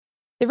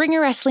The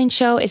Ringer Wrestling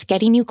Show is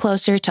getting you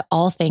closer to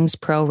all things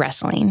pro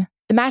wrestling.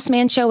 The Masked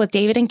Man Show with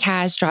David and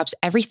Kaz drops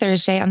every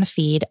Thursday on the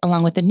feed,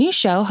 along with a new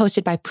show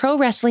hosted by pro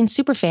wrestling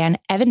superfan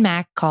Evan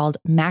Mack called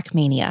Mac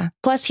Mania.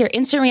 Plus, hear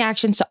instant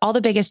reactions to all the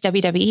biggest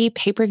WWE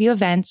pay-per-view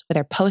events with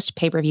our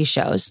post-pay-per-view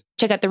shows.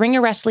 Check out The Ringer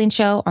Wrestling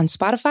Show on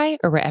Spotify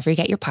or wherever you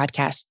get your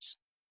podcasts.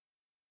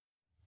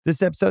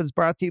 This episode is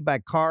brought to you by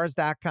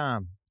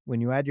Cars.com. When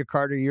you add your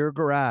car to your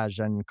garage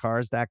on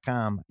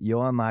Cars.com,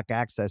 you'll unlock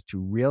access to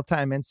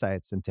real-time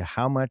insights into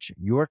how much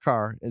your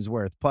car is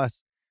worth.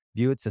 Plus,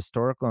 view its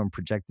historical and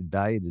projected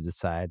value to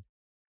decide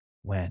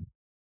when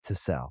to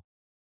sell.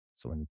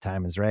 So when the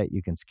time is right,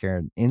 you can secure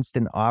an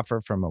instant offer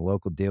from a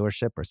local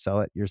dealership or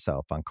sell it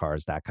yourself on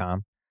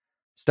Cars.com.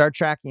 Start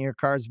tracking your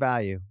car's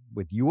value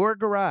with your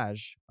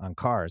garage on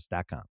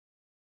Cars.com.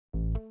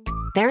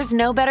 There's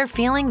no better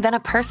feeling than a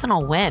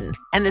personal win,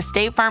 and the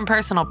State Farm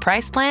Personal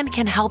Price Plan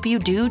can help you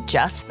do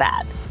just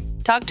that.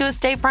 Talk to a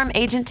State Farm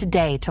agent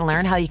today to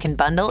learn how you can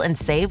bundle and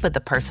save with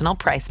the Personal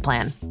Price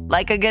Plan.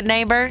 Like a good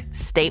neighbor,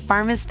 State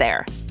Farm is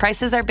there.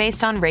 Prices are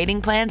based on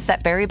rating plans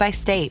that vary by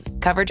state.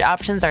 Coverage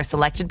options are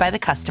selected by the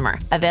customer.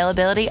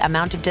 Availability,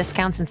 amount of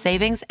discounts and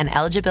savings, and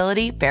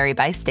eligibility vary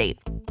by state.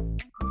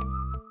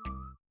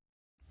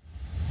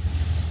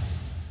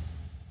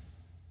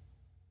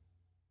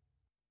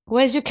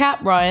 Where's your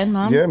cap, Ryan,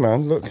 man? Yeah,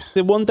 man, look.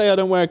 The one day I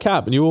don't wear a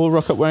cap and you all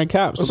rock up wearing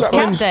caps. What's It's that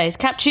Cap mean? Days.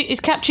 It's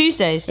Cap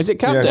Tuesdays. Is it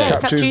Cap Yeah, Day? it's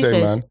Cap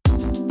Tuesday, man.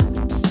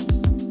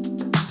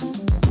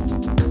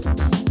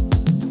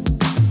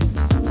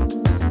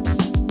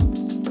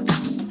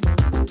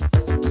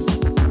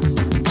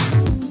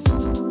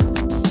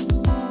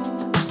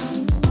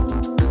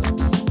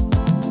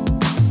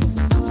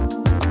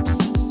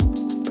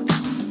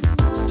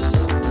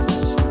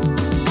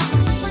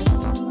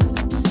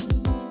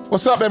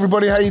 What's up,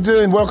 everybody? How you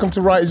doing? Welcome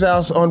to Wrighty's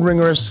House on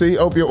Ringer FC.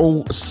 Hope you're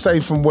all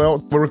safe and well.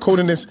 We're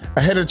recording this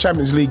ahead of the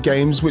Champions League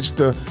games, which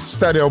the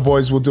Stadio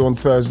boys will do on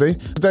Thursday.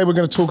 Today, we're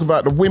going to talk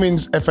about the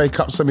Women's FA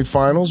Cup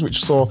semi-finals,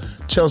 which saw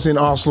Chelsea and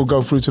Arsenal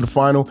go through to the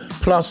final.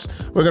 Plus,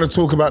 we're going to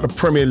talk about the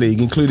Premier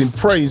League, including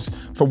praise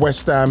for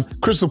West Ham,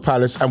 Crystal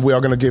Palace, and we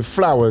are going to give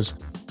flowers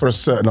for a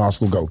certain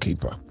Arsenal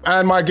goalkeeper.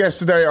 And my guests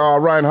today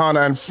are Ryan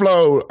Harner and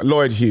Flo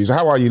Lloyd Hughes.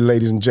 How are you,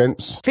 ladies and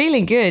gents?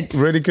 Feeling good.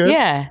 Really good?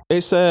 Yeah.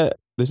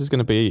 This is going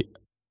to be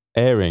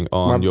airing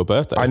on your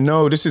birthday. I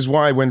know. This is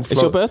why when It's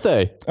your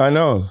birthday. I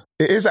know.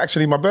 It is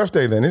actually my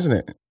birthday then, isn't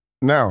it?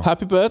 Now.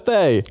 Happy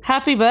birthday.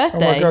 Happy birthday.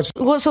 Oh my gosh.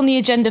 What's on the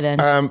agenda then?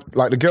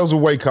 Like the girls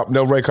will wake up,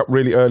 they'll wake up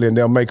really early and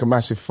they'll make a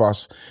massive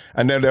fuss.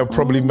 And then they'll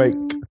probably make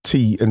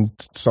tea and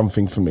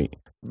something for me.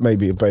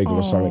 Maybe a bagel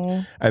or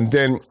something. And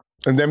then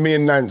me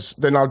and Nance,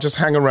 then I'll just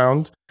hang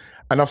around.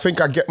 And I think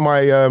I get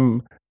my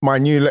my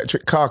new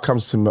electric car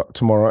comes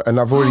tomorrow and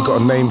I've already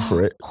got a name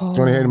for it. Do you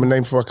want to hear my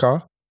name for a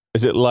car?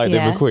 Is it like the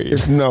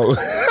McQueen? No.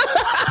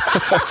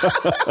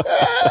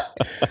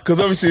 Because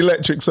obviously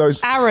electric, so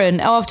it's... Aaron,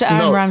 after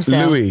Aaron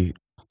Ramsdale.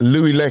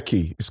 Louis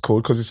Lecky it's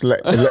called because it's...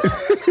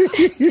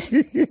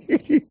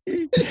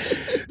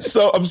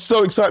 So I'm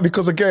so excited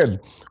because again,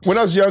 when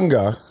I was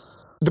younger,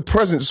 the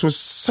presents were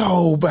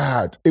so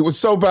bad. It was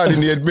so bad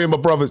in the end. Me and my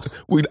brothers,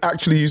 we'd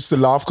actually used to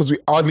laugh because we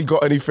hardly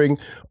got anything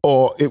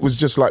or it was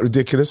just like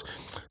ridiculous.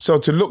 So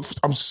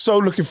I'm so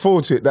looking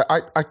forward to it that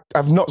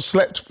I've not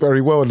slept very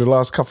well in the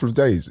last couple of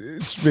days.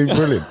 It's been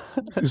brilliant.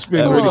 It's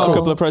been really cool. We got a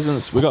couple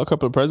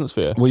of presents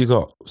for you. What you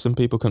got? Some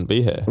people couldn't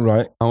be here.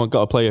 Right. I've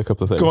got to play you a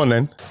couple of things. Go on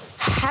then.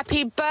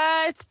 Happy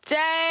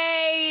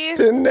birthday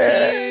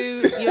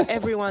to you're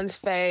everyone's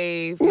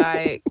fave.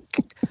 Like,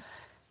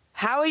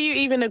 how are you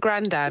even a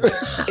granddad? It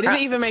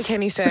doesn't even make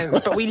any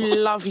sense, but we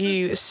love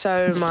you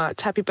so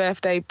much. Happy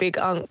birthday, big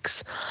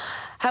unks.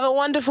 Have a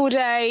wonderful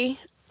day.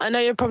 I know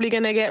you're probably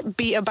going to get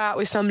beat about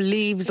with some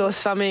leaves or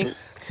something.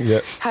 Yeah.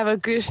 Have a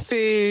good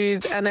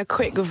food and a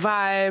quick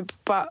vibe.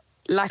 But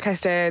like I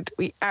said,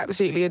 we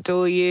absolutely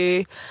adore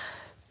you.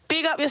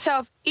 Big up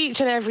yourself each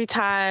and every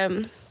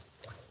time.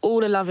 All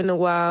the love in the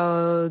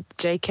world,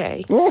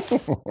 JK.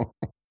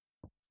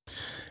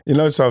 You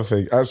know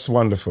something? That's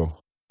wonderful.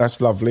 That's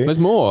lovely. There's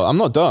more. I'm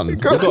not done. We've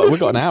got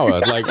an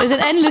hour. Like, There's an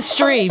endless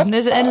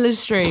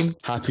stream.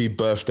 Happy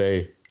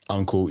birthday,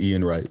 Uncle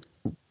Ian Wright.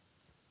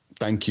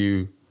 Thank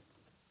you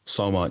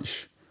so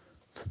much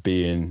for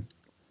being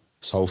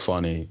so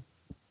funny,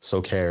 so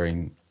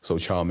caring, so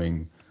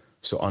charming,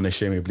 so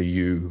unashamedly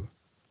you,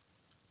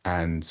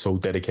 and so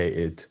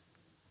dedicated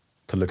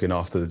to looking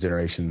after the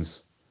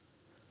generations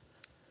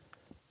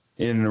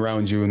in and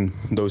around you and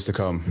those to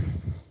come.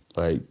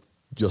 Like,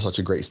 you're such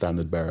a great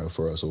standard bearer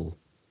for us all.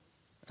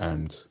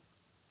 And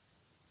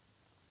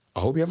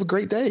I hope you have a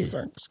great day.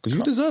 Thanks. Because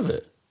you deserve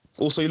it.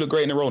 Also, you look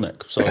great in a roll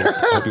neck. So I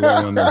hope you're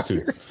wearing one of those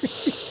too.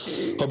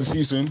 Hope to see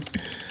you soon.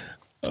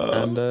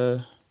 And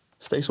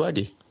stay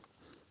swaggy.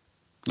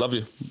 Love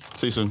you.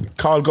 See you soon.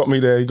 Carl got me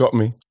there. He got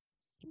me.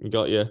 we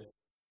got you.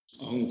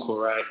 Uncle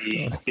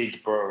Righty,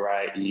 Big Bro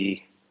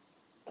Righty,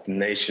 the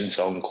nation's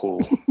uncle.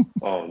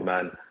 Oh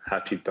man,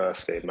 happy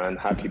birthday, man.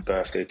 Happy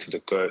birthday to the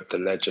GOAT, the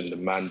legend, the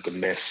man, the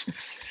myth.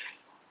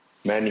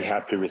 many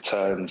happy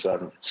returns.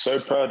 I'm so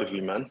proud of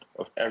you, man,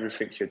 of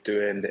everything you're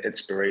doing, the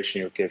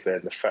inspiration you're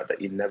giving, the fact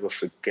that you never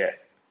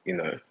forget,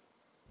 you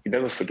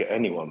never forget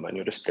anyone, man.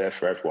 You're just there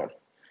for everyone.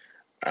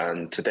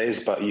 And today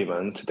is about you,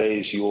 man. Today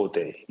is your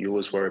day. You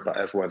always worry about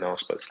everyone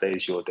else, but today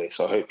is your day.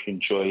 So I hope you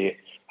enjoy it.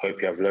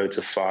 Hope you have loads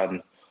of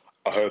fun.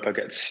 I hope I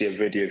get to see a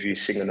video of you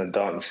singing and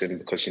dancing,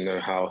 because you know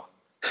how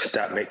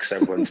that makes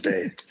everyone's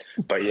day.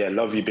 But yeah,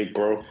 love you, big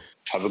bro.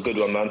 Have a good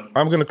one, man.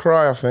 I'm going to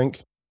cry, I think.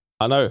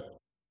 I know.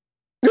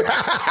 So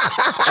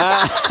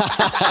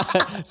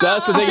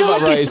that's the thing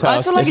about Wrighty's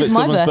House. I feel like it's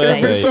my birthday.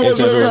 It's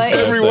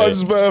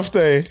everyone's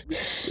birthday.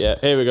 Yeah,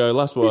 here we go.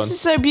 Last one. This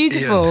is so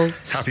beautiful. Ian,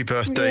 happy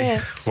birthday.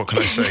 Yeah. What can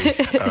I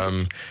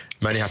say?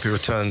 Many happy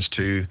returns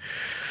to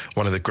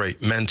one of the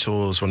great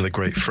mentors, one of the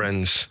great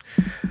friends.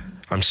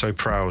 I'm so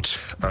proud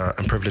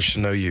and privileged to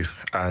know you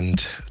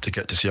and to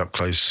get to see up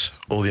close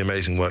all the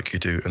amazing work you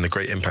do and the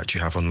great impact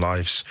you have on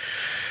lives.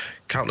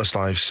 Countless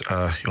lives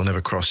you'll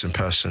never cross in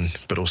person,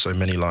 but also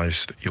many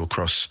lives that you'll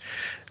cross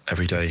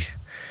every day,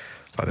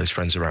 like those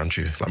friends around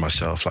you, like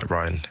myself, like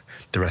Ryan,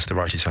 the rest of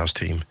the Wrighty's House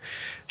team.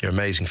 You're an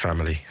amazing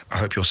family. I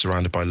hope you're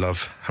surrounded by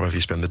love, however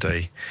you spend the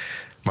day.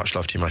 Much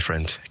love to you, my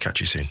friend. Catch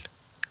you soon.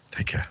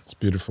 Take care. It's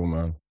beautiful,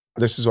 man.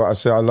 This is what I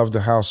say. I love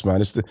the house, man.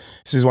 This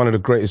is one of the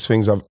greatest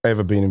things I've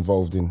ever been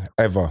involved in,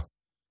 ever.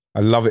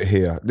 I love it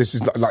here. This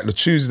is like the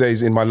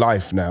Tuesdays in my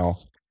life now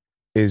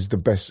is the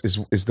best,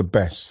 is the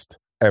best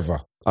ever.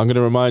 I'm going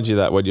to remind you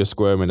that when you're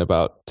squirming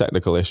about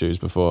technical issues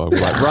before. I'm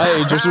like,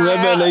 right, just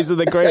remember these are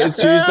the greatest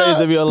Tuesdays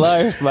of your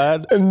life,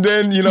 man. And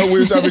then, we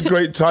was having a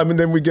great time, and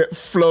then we get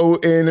Flo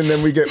in, and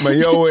then we get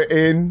Mayowa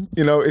in.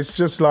 It's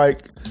just like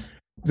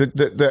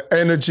the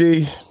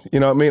energy, you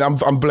know what I mean?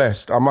 I'm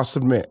blessed, I must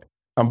admit.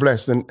 I'm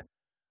blessed. And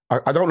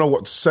I don't know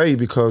what to say,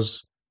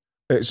 because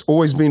it's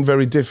always been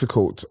very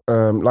difficult.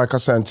 Like I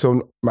said,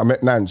 until I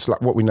met Nance,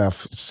 like what we now,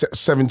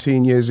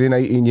 17 years in,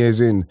 18 years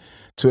in,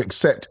 to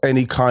accept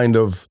any kind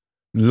of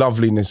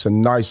loveliness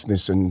and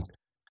niceness and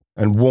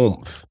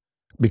warmth,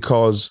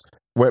 because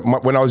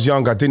when I was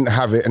young, I didn't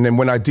have it. And then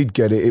when I did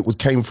get it, it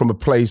came from a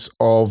place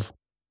of,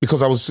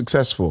 because I was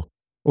successful.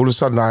 All of a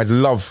sudden I had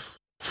love,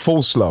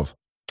 false love.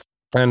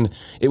 And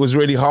it was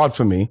really hard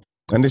for me.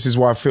 And this is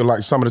why I feel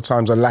like some of the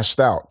times I lashed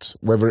out,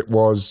 whether it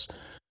was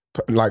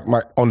like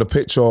on the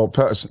pitch or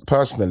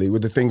personally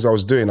with the things I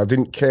was doing. I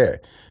didn't care,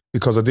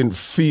 because I didn't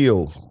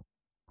feel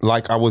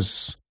like I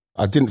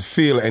didn't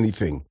feel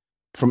anything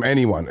from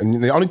anyone.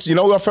 And the only,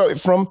 who I felt it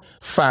from?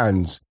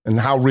 Fans. And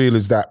how real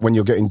is that when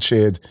you're getting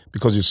cheered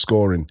because you're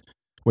scoring?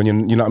 When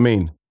you know what I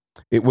mean?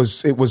 It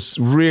was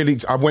really,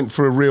 I went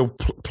for a real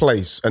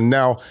place, and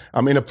now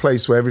I'm in a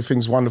place where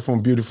everything's wonderful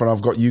and beautiful, and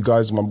I've got you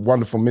guys, my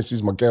wonderful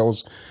missus, my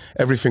girls,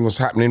 everything was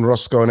happening,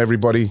 Roscoe and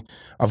everybody.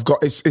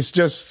 It's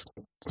just,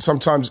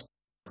 sometimes,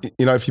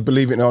 if you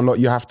believe it or not,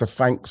 you have to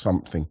thank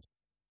something.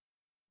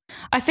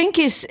 I think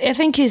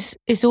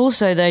it's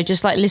also, though,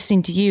 just like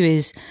listening to you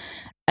is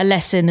a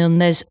lesson,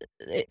 and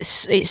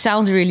it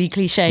sounds really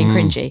cliche and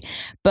cringy,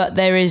 but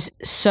there is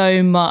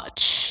so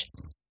much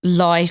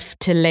life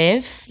to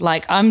live.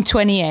 Like, I'm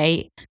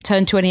 28,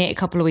 turned 28 a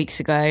couple of weeks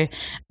ago,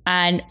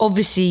 and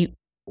obviously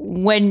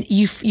when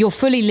you're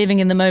fully living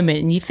in the moment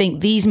and you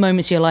think these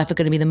moments of your life are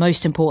going to be the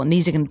most important,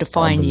 these are going to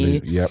define you.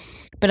 Yep.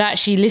 But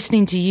actually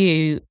listening to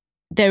you,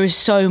 there is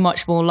so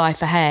much more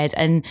life ahead.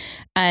 And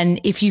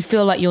if you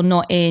feel like you're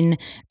not in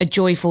a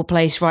joyful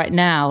place right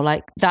now,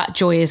 like, that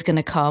joy is going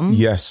to come.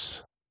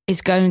 Yes.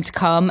 It's going to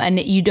come, and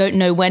you don't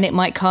know when it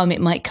might come.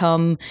 It might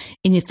come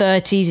in your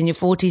 30s, in your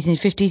 40s, in your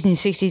 50s, in your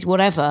 60s,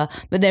 whatever.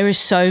 But there is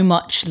so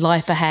much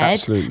life ahead.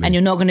 Absolutely. And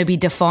you're not going to be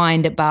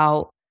defined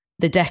about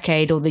the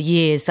decade or the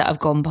years that have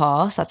gone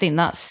past. I think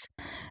that's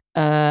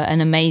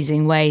an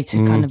amazing way to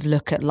kind of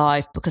look at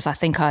life, because I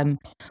think I'm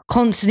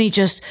constantly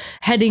just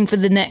heading for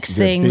the next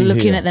thing,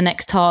 looking at the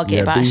next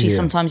target. But actually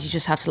sometimes you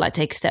just have to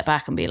take a step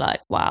back and be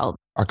like, wow.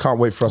 I can't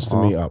wait for us to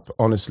meet up,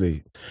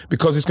 honestly,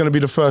 because it's going to be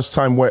the first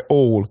time we're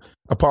all,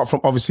 apart from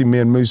obviously me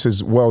and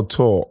Moose's world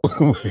tour,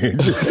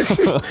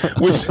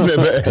 which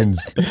never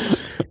ends,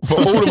 for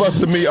all of us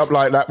to meet up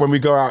like that when we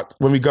go out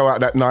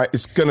that night,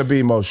 it's going to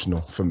be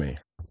emotional for me.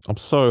 I'm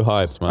so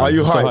hyped, man. Are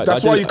you hyped?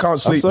 That's why you can't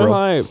sleep, bro.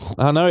 I'm so hyped.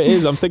 I know it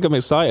is. I'm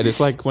excited.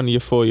 It's like when you're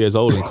 4 years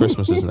old and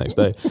Christmas is the next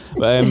day.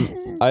 But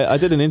I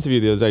did an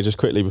interview the other day, just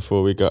quickly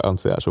before we got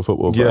onto the actual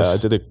football. But, yes.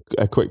 I did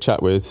a quick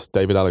chat with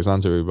David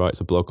Alexander, who writes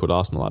a blog called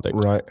Arsenal Addict.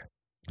 Right.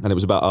 And it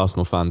was about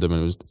Arsenal fandom,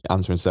 and it was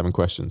answering 7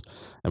 questions.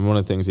 And one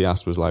of the things he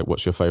asked was like,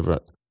 what's your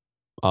favourite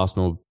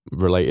Arsenal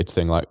related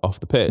thing, like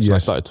off the pitch? Yes. I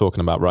started talking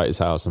about Wrighty's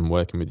House and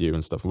working with you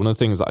and stuff. One of the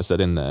things that I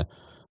said in there,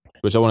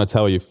 which I want to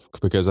tell you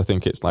because I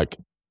think it's like,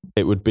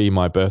 it would be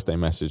my birthday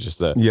message, is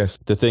that yes.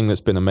 The thing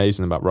that's been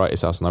amazing about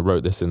Wrighty's House, and I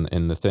wrote this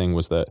in the thing,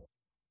 was that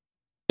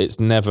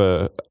it's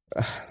never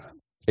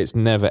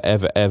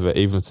ever,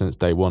 even since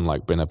day one,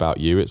 like been about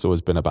you. It's always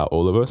been about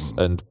all of us.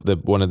 And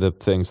one of the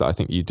things that I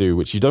think you do,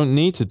 which you don't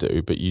need to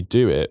do, but you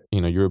do it,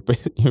 you're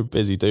a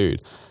busy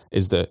dude,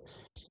 is that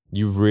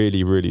you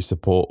really, really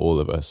support all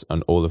of us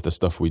and all of the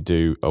stuff we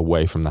do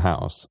away from the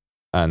house.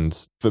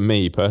 And for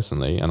me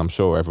personally, and I'm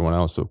sure everyone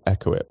else will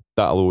echo it,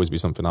 that'll always be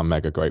something I'm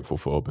mega grateful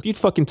for. But if you'd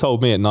fucking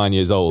told me at 9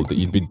 years old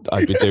that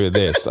I'd be doing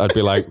this, I'd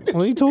be like,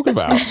 what are you talking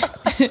about?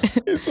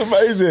 It's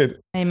amazing.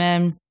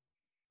 Amen.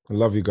 I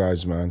love you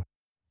guys, man.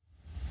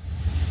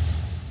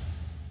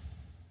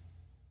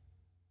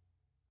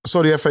 I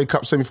saw the FA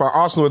Cup semi-final.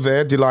 Arsenal were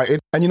there, delighted.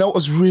 And you know what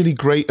was really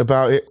great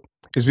about it?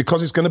 Is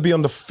because it's going to be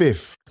on the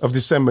 5th of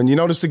December. And you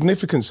know the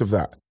significance of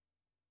that?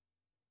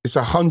 It's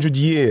 100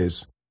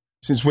 years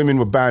since women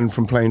were banned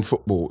from playing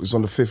football. It's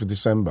on the 5th of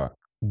December.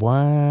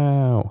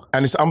 Wow.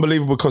 And it's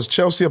unbelievable because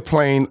Chelsea are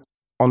playing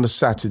on the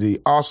Saturday,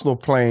 Arsenal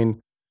playing,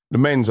 the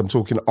men's I'm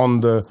talking,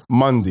 on the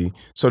Monday.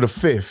 So the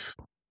 5th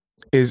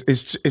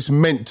is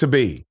meant to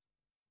be.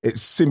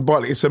 It's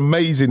symbolic. It's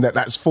amazing that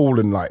that's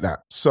fallen like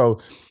that. So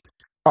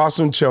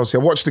Arsenal and Chelsea,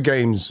 I watched the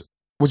games.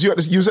 You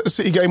was at the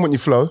City game, weren't you,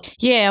 Flo?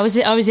 Yeah, I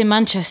was in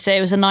Manchester.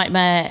 It was a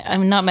nightmare.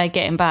 Nightmare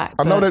getting back.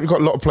 I know that we've got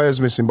a lot of players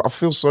missing, but I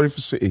feel sorry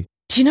for City.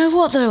 Do you know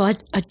what though? I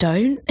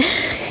don't.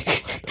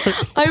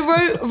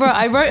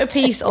 I wrote a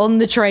piece on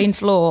the train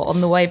floor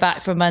on the way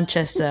back from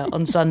Manchester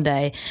on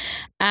Sunday,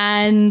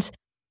 and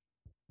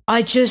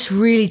I just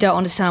really don't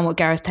understand what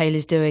Gareth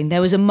Taylor's doing.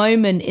 There was a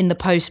moment in the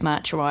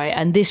post-match, right,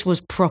 and this was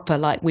proper.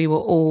 Like we were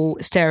all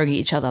staring at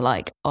each other,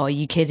 like, "Are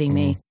you kidding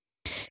me?"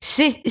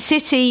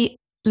 City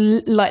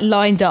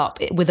lined up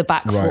with a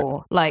back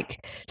four. Like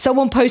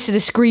someone posted a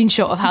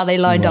screenshot of how they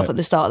lined up at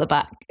the start of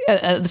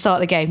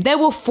the game. There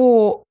were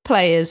 4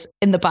 players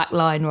in the back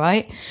line,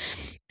 right?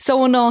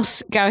 Someone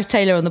asked Gareth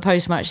Taylor on the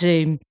post-match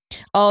Zoom,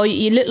 "Oh,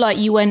 you look like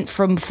you went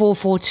from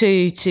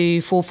 4-4-2 to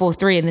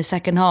 4-4-3 in the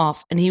second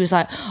half." And he was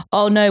like,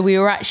 "Oh no, we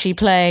were actually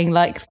playing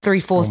like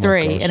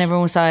 3-4-3." And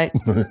everyone was like,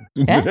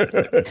 "Yeah?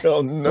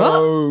 Oh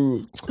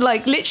no." What?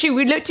 Like literally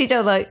we looked at each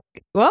other like,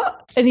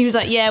 "What?" And he was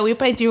like, "Yeah, we were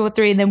playing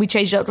 3-4-3 and then we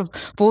changed it up to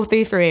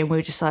 4-3-3." And we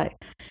were just like,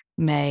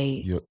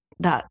 "Mate,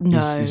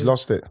 he's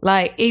lost it."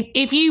 Like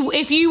if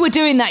you were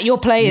doing that, your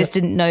players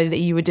didn't know that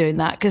you were doing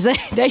that because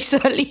they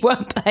certainly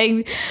weren't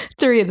playing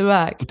 3 at the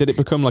back. Did it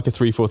become like a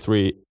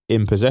 3-4-3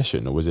 in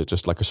possession, or was it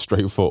just like a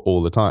straight 4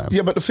 all the time?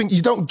 Yeah, but the thing,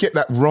 you don't get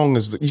that wrong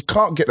you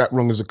can't get that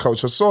wrong as a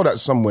coach. I saw that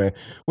somewhere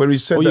where he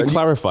said well, that. You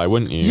clarify,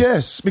 wouldn't you?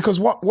 Yes, because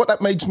what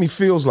that makes me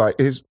feel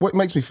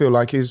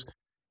like is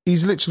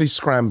he's literally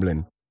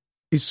scrambling.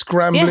 He's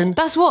scrambling. Yeah,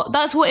 that's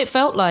what it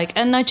felt like.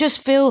 And I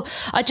just think,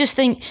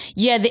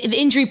 the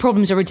injury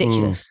problems are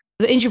ridiculous.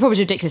 The injury problems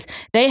are ridiculous.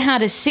 They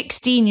had a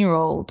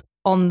 16-year-old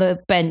on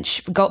the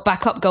bench,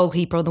 backup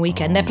goalkeeper on the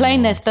weekend. They're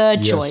playing their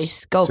third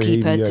choice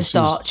goalkeeper to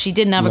start. She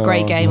didn't have a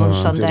great game on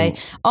Sunday.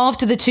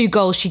 After the 2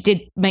 goals, she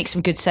did make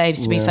some good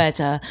saves, to be fair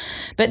to her.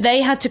 But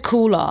they had to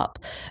call up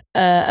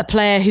a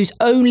player who's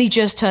only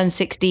just turned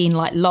 16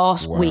 like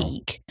last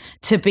week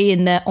to be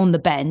on the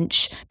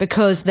bench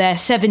because their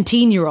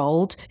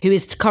 17-year-old, who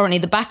is currently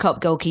the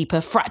backup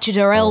goalkeeper, fractured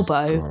her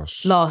elbow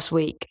last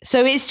week.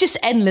 So it's just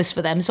endless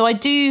for them. So I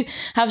do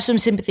have some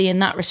sympathy in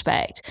that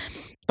respect.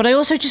 But I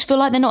also just feel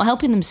like they're not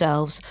helping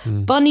themselves.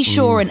 Bunny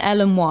Shaw and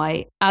Ellen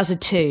White as a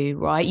 2,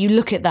 right? You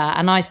look at that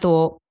and I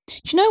thought, do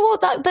you know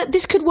what? That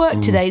this could work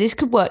today. This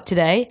could work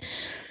today.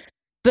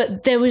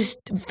 But there was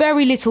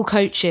very little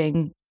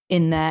coaching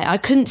in there. I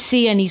couldn't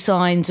see any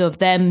signs of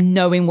them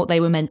knowing what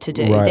they were meant to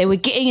do. Right. They were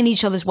getting in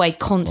each other's way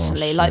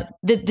constantly. Like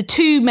the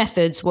 2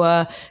 methods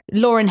were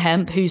Lauren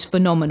Hemp, who's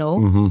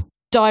phenomenal,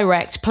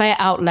 direct, play it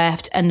out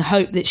left and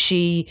hope that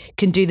she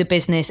can do the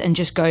business and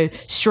just go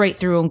straight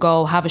through on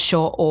goal, have a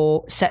shot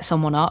or set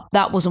someone up.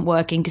 That wasn't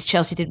working because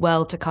Chelsea did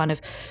well to kind of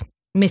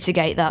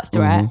mitigate that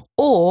threat.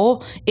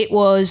 Or it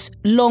was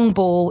long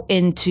ball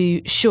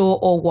into Shaw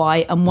or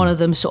White and one of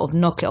them sort of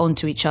knock it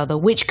onto each other,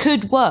 which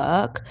could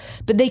work,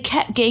 but they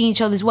kept getting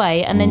each other's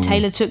way and then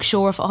Taylor took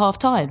Shaw off at half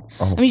time.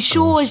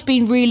 Shaw has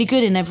been really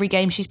good in every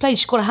game she's played.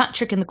 She's got a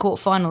hat-trick in the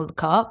quarter-final of the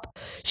Cup.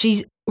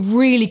 She's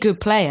really good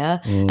player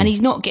and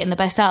he's not getting the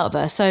best out of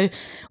her. So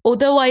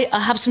although I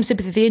have some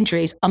sympathy for the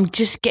injuries, I'm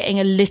just getting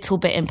a little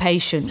bit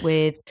impatient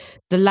with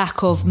the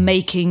lack of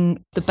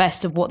making the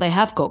best of what they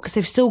have got because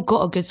they've still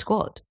got a good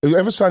squad.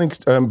 Whoever signing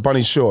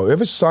Bunny Shaw,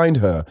 whoever signed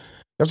her, you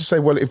have to say,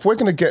 well, if we're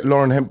going to get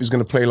Lauren Hemp who's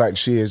going to play like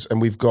she is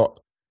and we've got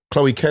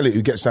Chloe Kelly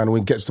who gets down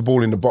and gets the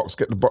ball in the box,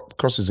 get the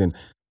crosses in,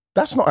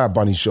 that's not how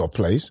Bunny Shaw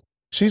plays.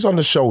 She's on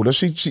the shoulder.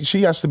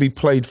 She has to be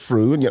played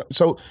through. And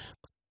so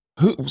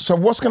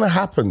what's going to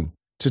happen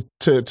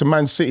to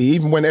Man City,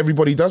 even when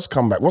everybody does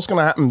come back? What's going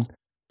to happen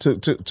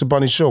to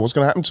Bunny Shaw? What's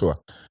going to happen to her?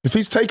 If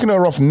he's taking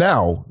her off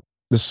now,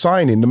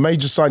 the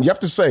major sign, you have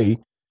to say,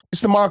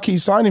 it's the marquee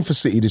signing for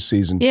City this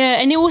season. Yeah,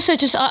 and he also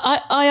just, I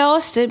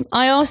asked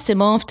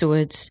him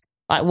afterwards,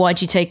 like,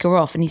 why'd you take her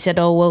off? And he said,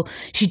 oh, well,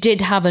 she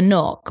did have a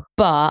knock,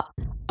 but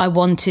I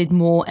wanted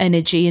more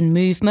energy and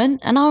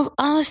movement. And I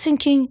was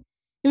thinking,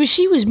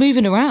 she was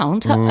moving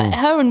around.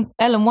 Her and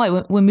Ellen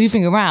White were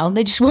moving around.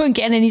 They just weren't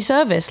getting any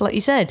service, like you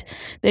said.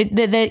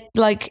 They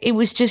like it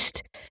was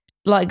just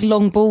like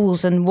long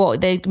balls and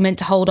what they meant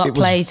to hold up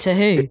play to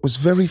who. It's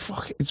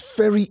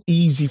very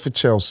easy for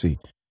Chelsea.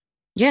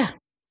 Yeah,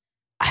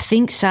 I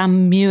think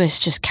Sam Mewis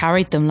just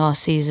carried them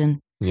last season.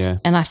 Yeah.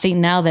 And I think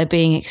now they're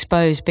being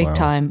exposed big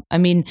time. I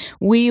mean,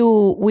 we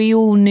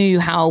all knew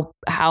how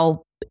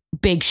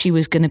big she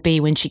was going to be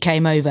when she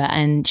came over,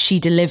 and she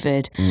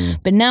delivered.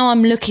 But now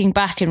I'm looking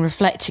back and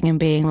reflecting and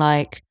being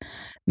like,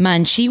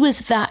 man, she was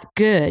that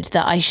good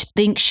that I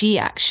think she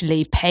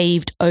actually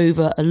paved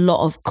over a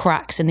lot of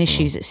cracks and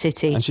issues at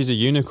City. And she's a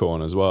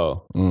unicorn as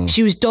well.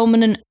 She was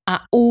dominant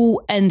at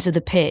all ends of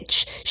the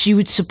pitch. She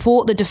would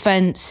support the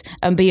defence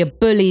and be a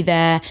bully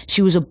there.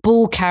 She was a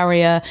ball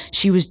carrier.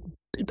 She was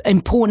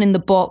important in the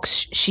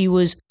box. She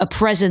was a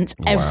presence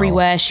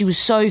everywhere. She was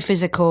so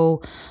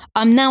physical.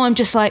 Now I'm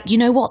just like, you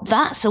know what?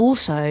 That's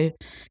also,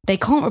 they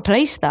can't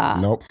replace that.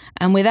 Nope.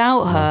 And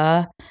without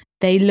her,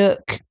 they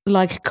look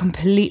like a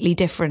completely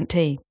different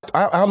team.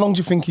 How long do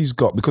you think he's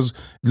got? Because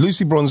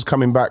Lucy Bronze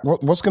coming back,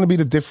 what's going to be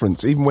the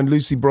difference, even when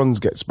Lucy Bronze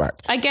gets back?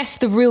 I guess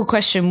the real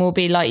question will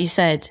be, like you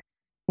said,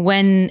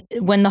 when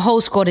the whole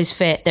squad is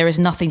fit, there is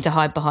nothing to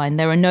hide behind.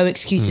 There are no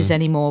excuses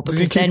anymore,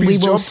 because then we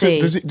will see.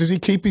 Does he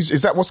keep his?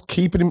 Is that what's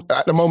keeping him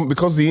at the moment?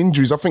 Because of the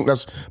injuries, I think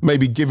that's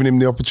maybe giving him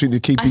the opportunity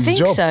to keep his job. I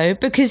think so,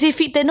 because if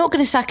they're not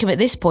going to sack him at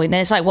this point, then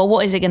it's like, well,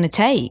 what is it going to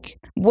take?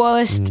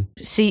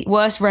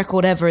 Worst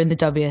record ever in the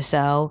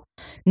WSL.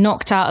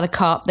 Knocked out of the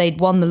cup. They'd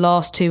won the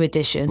last 2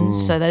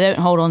 editions, so they don't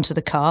hold on to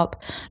the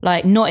cup.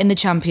 Like, not in the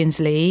Champions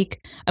League.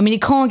 I mean,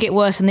 it can't get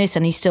worse than this,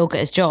 and he still got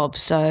his job.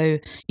 So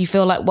you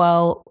feel like,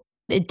 well,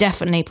 it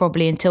definitely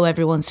probably until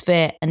everyone's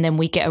fit, and then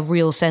we get a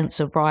real sense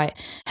of, right,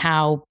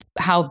 how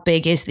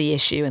big is the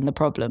issue and the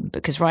problem,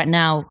 because right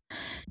now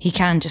he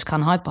can't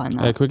hide behind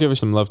that. Yeah, can we give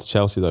some love to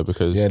Chelsea though,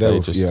 because they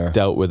just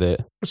dealt with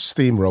it.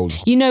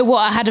 Steamrolled. You know what?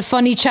 I had a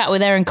funny chat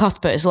with Erin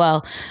Cuthbert as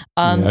well.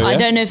 I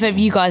don't know if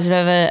you guys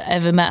have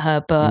ever met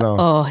her,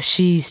 but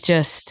she's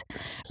just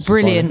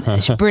brilliant.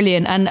 She's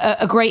brilliant, and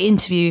a great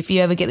interview if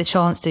you ever get the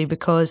chance to,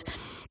 because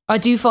I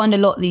do find a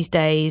lot these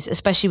days,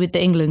 especially with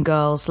the England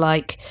girls,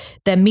 like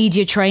they're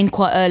media trained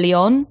quite early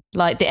on.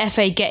 Like the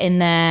FA get in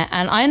there,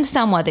 and I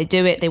understand why they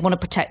do it. They want to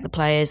protect the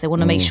players. They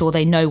want to make sure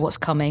they know what's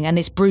coming, and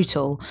it's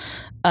brutal.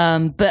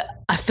 But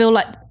I feel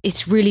like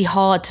it's really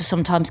hard to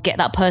sometimes get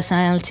that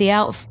personality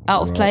out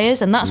of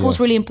players, and that's what's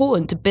really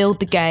important to build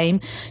the game,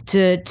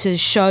 to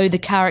show the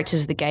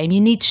characters of the game.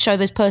 You need to show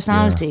those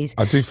personalities.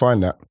 I do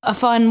find that. I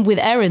find with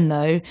Erin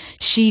though,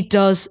 she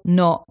does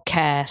not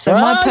care. So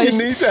you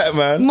need that,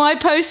 man. My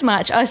post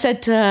match, I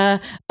said to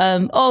her,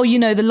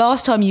 the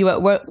last time you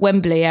were at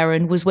Wembley,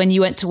 Erin, was when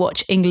you went to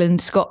watch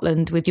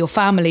England-Scotland with your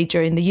family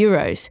during the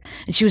Euros.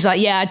 And she was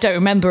like, yeah, I don't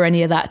remember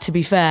any of that, to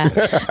be fair.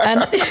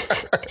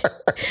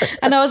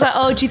 And I was like,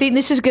 oh, do you think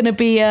this is going to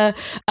be a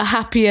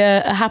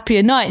happier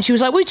night? And she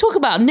was like, we talk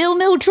about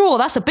 0-0 draw.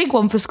 That's a big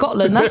one for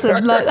Scotland.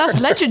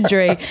 That's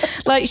legendary.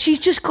 Like, she's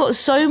just got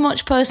so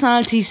much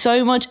personality,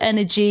 so much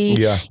energy.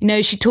 Yeah. You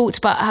know, she talked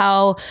about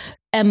how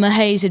Emma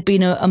Hayes had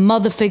been a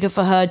mother figure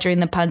for her during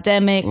the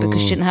pandemic because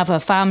she didn't have her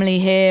family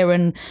here,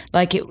 and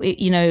like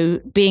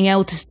being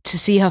able to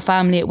see her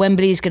family at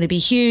Wembley is going to be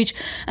huge.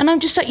 And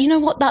I'm just like, you know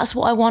what? That's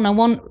what I want. I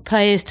want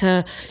players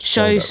to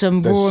show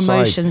some raw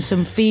emotion,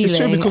 some feeling. It's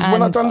true, because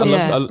when I done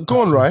go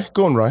on, Rai.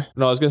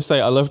 No, I was going to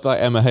say, I loved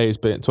like Emma Hayes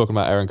talking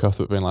about Erin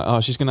Cuthbert being like,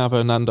 oh, she's going to have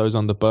her Nando's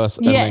on the bus,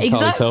 and then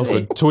Carly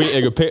Telford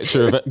tweeting a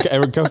picture of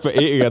Erin Cuthbert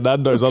eating her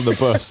Nando's on the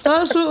bus.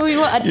 That's what we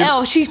want.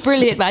 And she's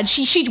brilliant, man.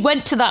 She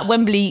went to that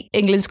Wembley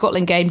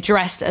England-Scotland game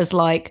dressed as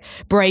like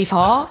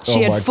Braveheart.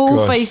 She had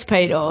full face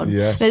paint on.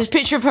 Yes. There's a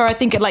picture of her, I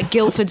think, at like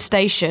Guildford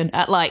Station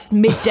at like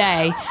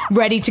midday,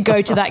 ready to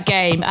go to that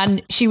game,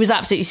 and she was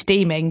absolutely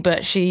steaming,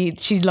 but she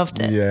loved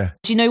it. Yeah.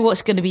 Do you know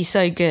what's going to be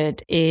so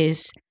good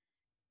is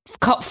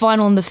cup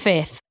final on the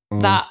 5th.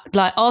 That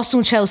like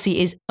Arsenal-Chelsea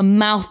is a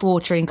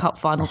mouth-watering cup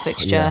final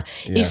fixture.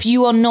 Yeah. If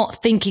you are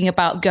not thinking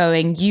about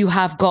going, you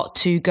have got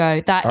to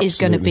go. That is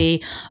going to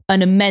be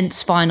an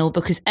immense final,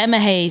 because Emma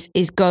Hayes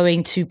is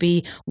going to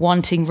be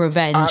wanting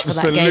revenge for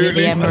that game at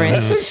the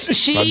Emirates.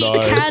 She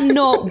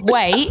cannot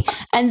wait.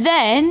 And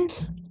then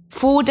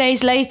 4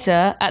 days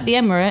later at the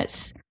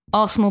Emirates,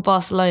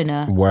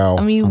 Arsenal-Barcelona. Wow.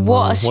 I mean,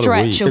 what a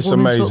stretch of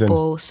women's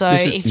football. So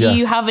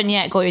you haven't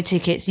yet got your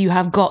tickets, you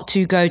have got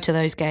to go to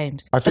those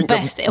games. The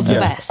best of the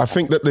best. I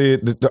think that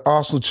the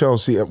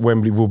Arsenal-Chelsea at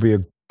Wembley will be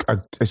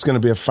it's going to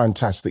be a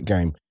fantastic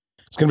game.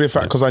 It's going to be a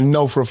fact, because I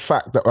know for a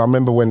fact that I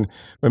remember when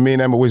me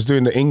and Emma was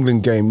doing the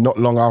England game not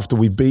long after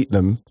we beat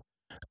them,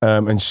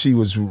 and she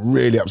was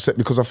really upset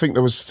because I think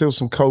there was still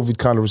some COVID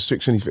kind of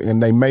restriction,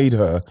 and they made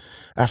her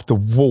have to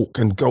walk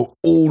and go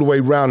all the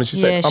way round. And she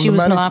said, she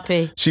was not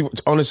happy. She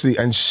honestly,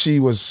 and she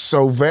was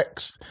so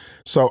vexed.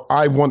 So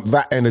I want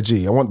that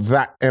energy. I want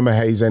that Emma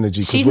Hayes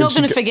energy. She's not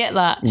going to forget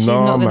that. She's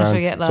not going to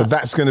forget that. So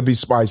that's going to be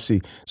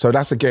spicy. So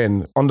that's,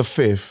 again, on the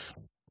 5th.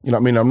 You know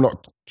what I mean? I'm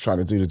not trying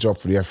to do the job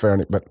for the FA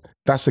on it, but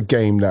that's a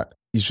game that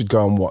you should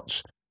go and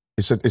watch.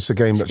 It's a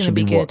game that should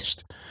be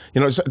watched.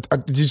 You know,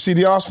 did you see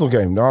the Arsenal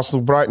game, the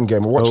Arsenal-Brighton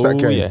game? I watched that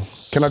game.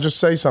 Yes. Can I just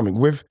say something?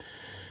 With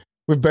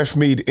Beth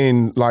Mead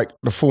in like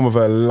the form of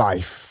her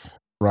life,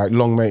 right?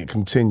 Long may it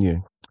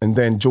continue. And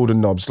then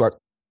Jordan Nobbs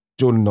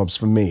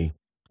for me.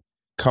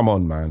 Come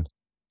on, man.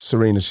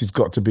 Serena, she's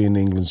got to be in the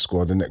England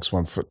squad, the next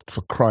one, for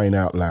crying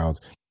out loud.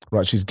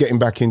 Right, she's getting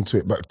back into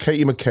it. But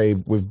Katie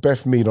McCabe with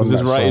Beth Mead on that side.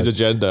 This is right, his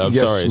agenda. I'm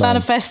sorry. Man.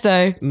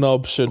 Manifesto.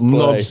 Knobs should play.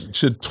 Knobs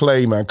should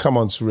play, man. Come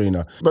on,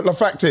 Serena. But the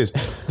fact is,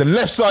 the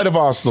left side of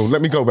Arsenal,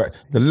 let me go back.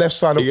 The left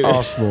side of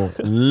Arsenal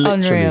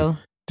literally Unreal.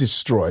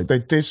 destroyed. They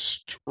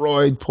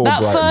destroyed Paul That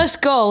Brighton.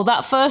 first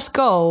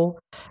goal,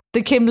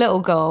 the Kim Little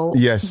goal.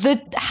 Yes.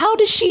 How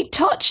does she get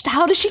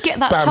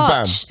that Bam,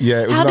 touch? bam.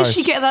 Yeah, it was How nice. does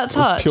she get that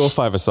touch? Pure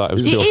five-a-side. It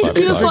was It pure is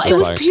five-a-side. pure. It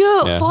was Like,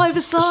 pure yeah.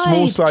 five-a-side.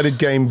 Small-sided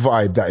game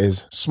vibe, that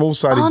is.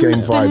 Small-sided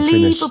game vibe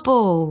finish.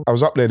 Unbelievable. I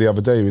was up there the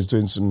other day. He was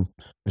doing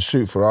a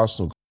shoot for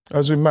Arsenal. I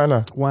was with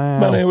Mana.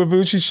 Wow. Mana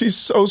Iwabuchi. She's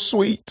so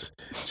sweet.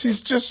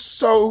 She's just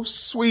so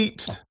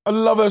sweet. I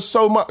love her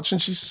so much, and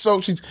she's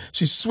sweet,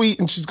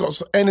 and she's got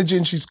energy,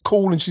 and she's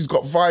cool, and she's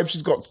got vibe.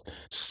 She's got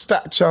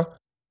stature.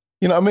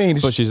 You know what I mean?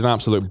 But she's an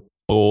absolute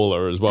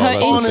baller as well. Her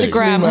That's the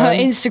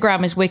thing.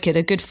 Instagram is wicked.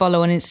 A good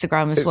follow on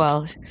Instagram as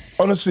well.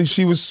 Honestly,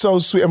 she was so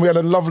sweet, and we had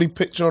a lovely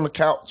picture on the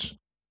couch.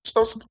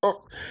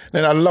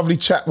 Then a lovely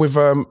chat with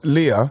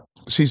Leah.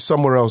 She's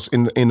somewhere else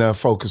in her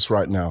focus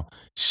right now.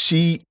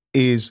 She's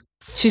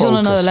on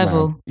another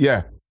level. Man.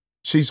 Yeah,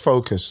 she's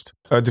focused.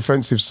 Her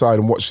defensive side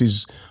and what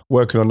she's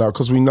working on now,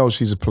 because we know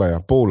she's a player,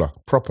 baller,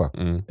 proper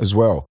as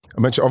well.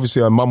 I mentioned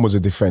obviously her mum was a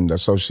defender,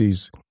 so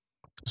she's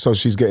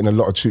getting a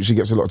lot of she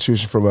gets a lot of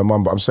tuition from her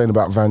mum. But I'm saying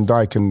about Van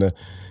Dijk and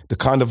the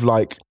kind of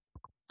like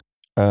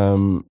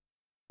the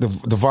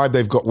vibe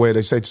they've got where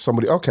they say to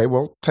somebody, okay,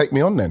 well, take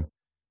me on then.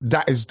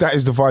 That is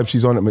the vibe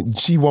she's on it.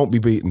 She won't be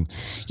beaten.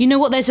 You know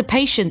what? There's a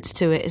patience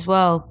to it as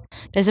well.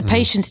 There's a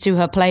patience to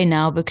her play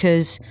now,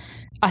 because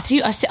I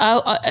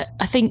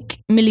think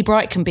Millie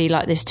Bright can be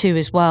like this too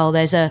as well.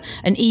 There's an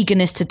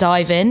eagerness to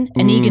dive in,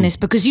 eagerness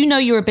because you know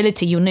your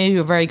ability, you know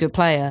you're a very good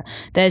player.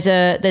 There's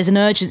an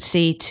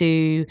urgency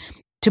to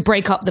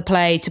break up the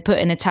play, to put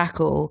in a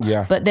tackle.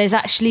 Yeah. But there's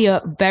actually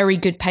a very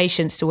good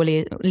patience to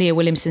Leah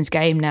Williamson's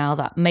game now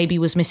that maybe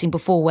was missing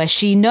before, where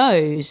she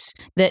knows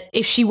that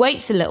if she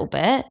waits a little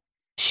bit,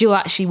 she'll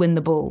actually win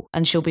the ball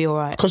and she'll be all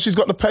right. Because she's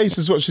got the pace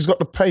as well. She's got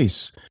the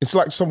pace. It's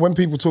like when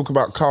people talk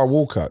about Kyle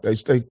Walker, they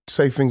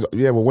say things like,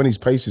 yeah, well, when his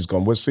pace is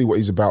gone, we'll see what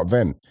he's about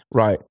then.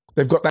 Right.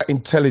 They've got that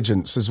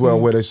intelligence as well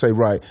where they say,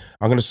 right,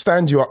 I'm going to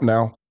stand you up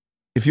now.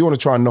 If you want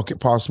to try and knock it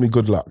past me,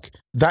 good luck.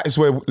 That is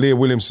where Leah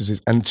Williamson is.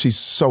 And she's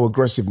so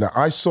aggressive now.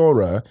 I saw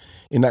her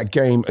in that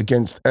game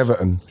against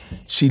Everton.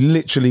 She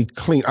literally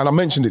cleaned, and I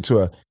mentioned it to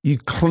her, you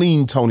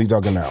cleaned Tony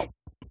Duggan out.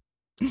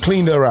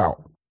 Cleaned her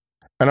out.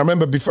 And I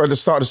remember before the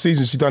start of the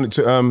season, she done it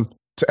to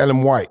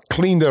Ellen White,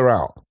 cleaned her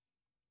out.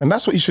 And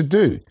that's what you should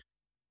do.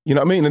 You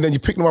know what I mean? And then you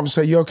pick them up and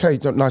say, you okay?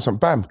 Nice one,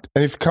 bam.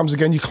 And if it comes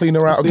again, you clean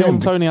her out It's the again.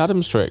 old Tony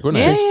Adams trick,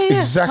 wasn't it? Yeah.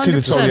 Exactly 100%.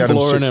 the Tony Adams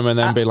Flooring trick. him and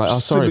then be like, oh,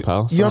 sorry,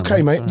 pal. You okay,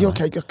 Sorry, mate? sorry. You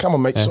okay? Come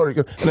on, mate. Sorry.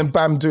 And then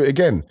bam, do it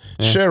again.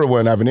 Shearer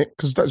weren't having it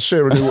because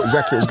Shearer knew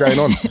exactly what was going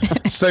on.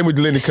 Same with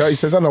Lineker. He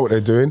says, I know what they're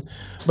doing.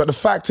 But the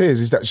fact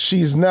is that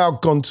she's now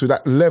gone to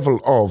that level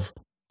of,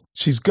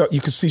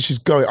 you can see she's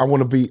going, I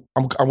want to be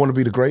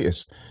the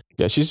greatest.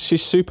 Yeah, she's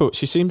super.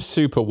 She seems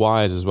super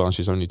wise as well. And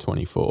she's only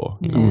 24,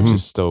 which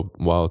is still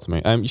wild to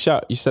me.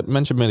 You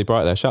mentioned Millie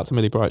Bright there. Shout out to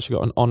Millie Bright. She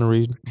got an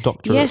honorary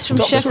doctorate. Yes, from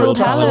Doctorate Sheffield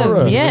Hallam.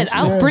 Hallam.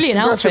 Yeah, brilliant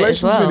outfit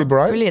as Congratulations, well. Millie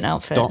Bright. Brilliant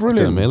outfit. Dr.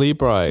 Brilliant. Millie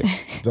Bright.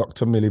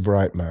 Dr. Millie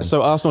Bright, man.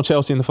 So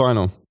Arsenal-Chelsea in the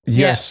final.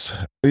 Yes.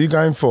 Are you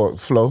going for it,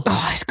 Flo?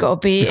 Oh, it's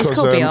got to be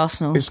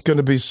Arsenal. It's going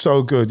to be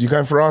so good. You're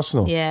going for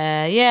Arsenal?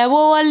 Yeah.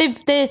 Well, I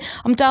live there.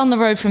 I'm down the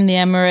road from the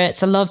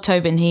Emirates. I love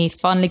Tobin Heath.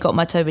 Finally got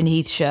my Tobin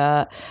Heath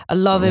shirt. I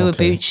love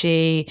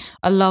Iwabuchi.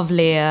 I love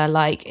Leah.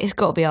 Like, it's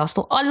got to be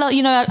Arsenal. I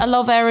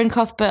love Aaron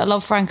Cuthbert. I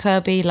love Frank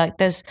Kirby. Like,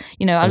 there's,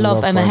 I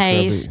love Emma Frank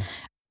Hayes. Kirby.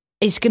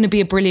 It's going to be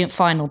a brilliant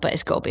final, but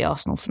it's got to be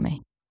Arsenal for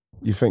me.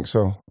 You think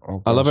so?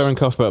 Oh, I love gosh. Aaron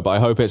Cuthbert, but I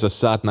hope it's a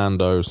sad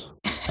Nando's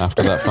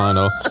after that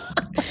final.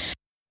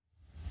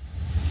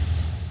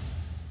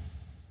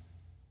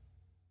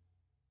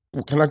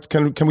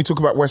 Can we talk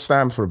about West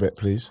Ham for a bit,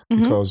 please?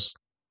 Because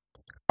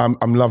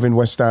I'm loving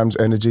West Ham's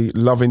energy,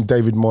 loving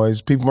David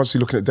Moyes. People must be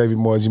looking at David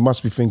Moyes. You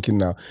must be thinking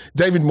now,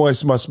 David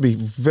Moyes must be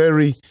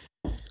very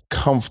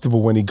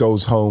comfortable when he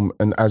goes home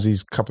and has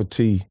his cup of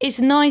tea. It's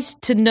nice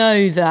to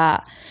know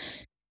that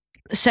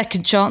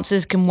second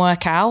chances can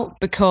work out,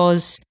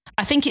 because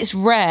I think it's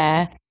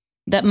rare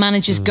that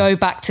managers go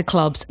back to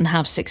clubs and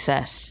have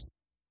success.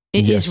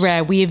 It is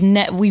rare.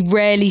 We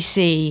rarely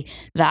see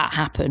that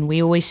happen.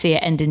 We always see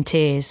it end in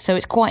tears. So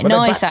it's quite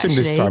nice, they backed him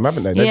this time,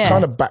 haven't they? They've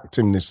kind of backed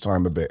him this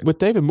time a bit. With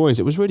David Moyes,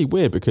 it was really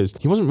weird because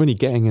he wasn't really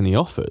getting any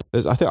offers.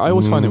 I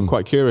always find it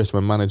quite curious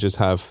when managers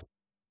have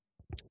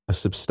a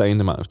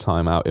sustained amount of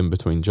time out in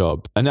between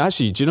job. And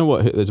actually, do you know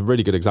what? There's a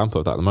really good example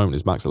of that at the moment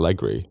is Max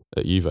Allegri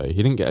at Juve.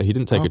 He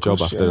didn't take a job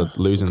after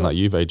losing that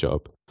Juve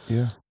job.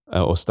 Yeah.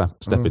 Or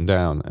stepping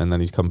down, and then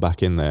he's come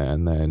back in there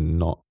and they're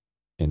not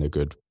in a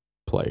good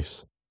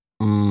place.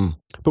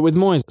 But with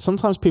Moyes,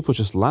 sometimes people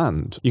just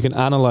land. You can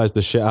analyse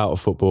the shit out of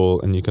football,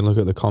 and you can look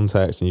at the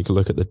context, and you can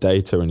look at the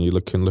data, and you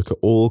can look at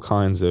all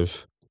kinds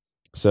of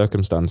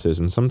circumstances,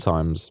 and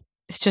sometimes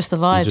it's just the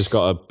vibes.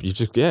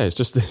 It's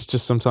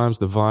just sometimes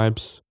the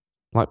vibes.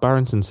 Like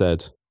Barrington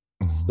said,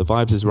 the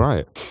vibes is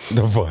right.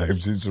 The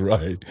vibes is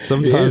right.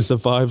 Sometimes the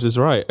vibes is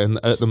right. And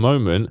at the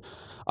moment,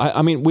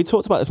 I mean, we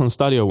talked about this on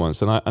Stadio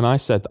once, and I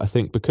said, I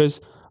think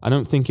because I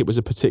don't think it was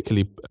a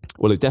particularly,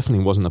 well, it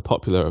definitely wasn't a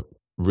popular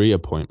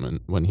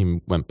reappointment when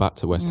he went back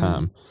to West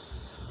Ham.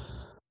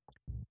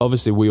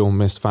 Obviously, we all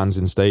missed fans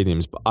in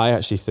stadiums, but I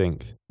actually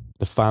think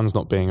the fans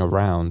not being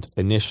around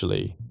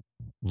initially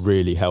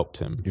really helped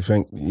him. You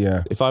think,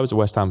 yeah. If I was a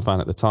West Ham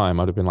fan at the time,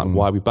 I'd have been like,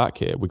 why are we back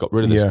here? We got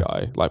rid of this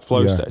guy, like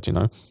Flo said, you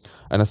know?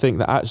 And I think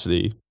that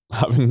actually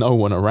having no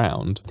one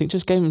around, I think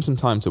just gave him some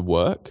time to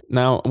work.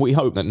 Now, we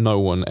hope that no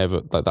one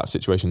ever, that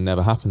situation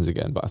never happens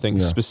again. But I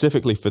think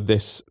specifically for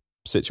this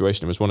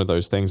situation, it was one of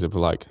those things of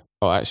like,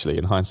 oh, actually,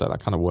 in hindsight, that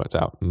kind of worked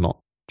out not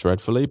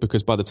dreadfully,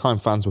 because by the time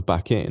fans were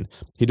back in,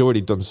 he'd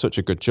already done such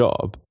a good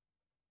job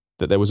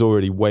that there was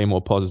already way more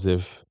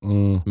positive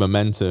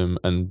momentum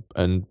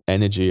and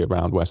energy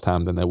around West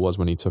Ham than there was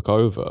when he took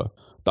over,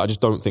 that I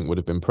just don't think would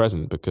have been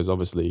present, because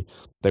obviously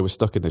they were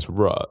stuck in this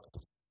rut,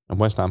 and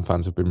West Ham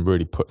fans have been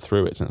really put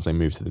through it since they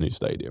moved to the new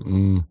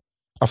stadium.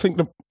 I think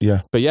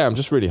But yeah, I'm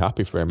just really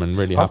happy for him and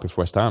really happy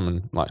for West Ham,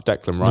 and like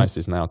Declan Rice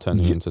is now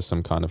turning into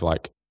some kind of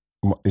like,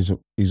 he's awesome.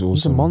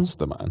 He's a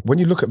monster, man. When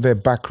you look at their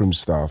backroom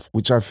staff,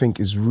 which I think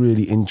is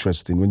really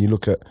interesting, when you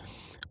look at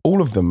all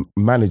of them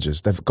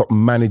managers,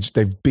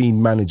 they've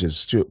been managers.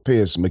 Stuart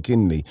Pearce,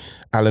 McKinley,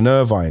 Alan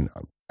Irvine.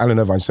 Alan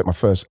Irvine set my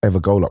first ever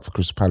goal up for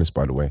Crystal Palace,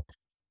 by the way.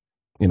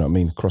 You know what I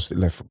mean? Crossed it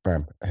left,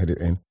 bam, headed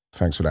it in.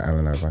 Thanks for that,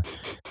 Alan Irvine.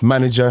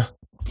 Manager,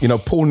 you know,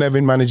 Paul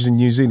Nevin managed in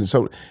New Zealand.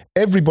 So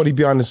everybody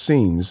behind the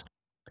scenes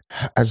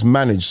has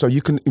managed. So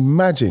you can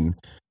imagine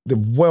the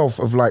wealth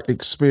of like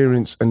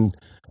experience and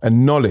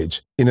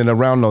knowledge in and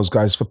around those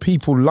guys for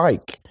people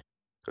like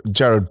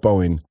Jared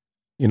Bowen,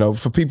 you know,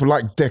 for people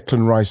like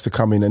Declan Rice to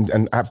come in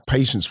and have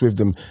patience with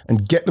them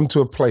and get them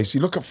to a place.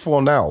 You look at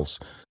Fornals,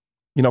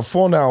 you know,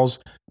 Fornals,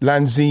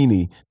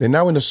 Lanzini, they're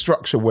now in a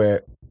structure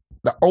where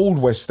the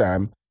old West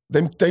Ham,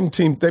 them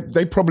team,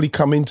 they probably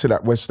come into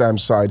that West Ham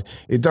side.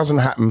 It doesn't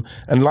happen.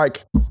 And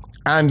like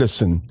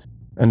Anderson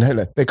and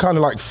Helen, they kind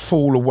of like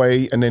fall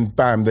away and then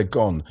bam, they're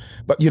gone.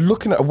 But you're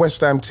looking at a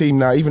West Ham team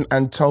now, even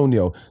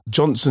Antonio,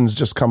 Johnson's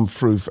just come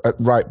through at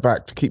right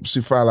back to keep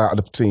Soufal out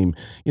of the team.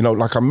 You know,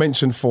 like I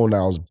mentioned,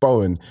 Fornals,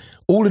 Bowen,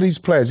 all of these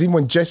players, even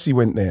when Jesse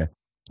went there,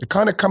 they're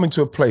kind of coming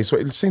to a place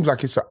where it seems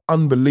like it's an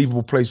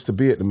unbelievable place to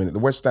be at the minute. The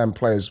West Ham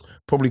players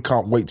probably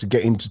can't wait to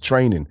get into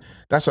training.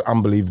 That's an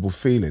unbelievable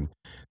feeling.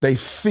 They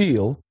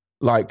feel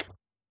like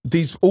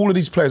all of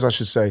these players, I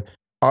should say,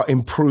 are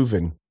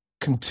improving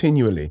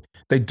continually.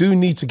 They do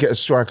need to get a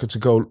striker to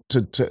go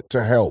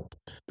to help.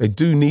 They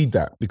do need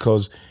that,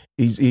 because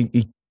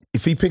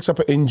if he picks up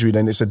an injury,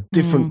 then it's a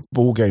different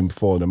ball game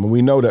for them. And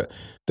we know that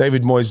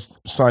David Moyes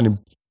signing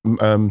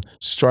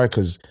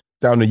strikers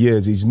down the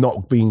years, he's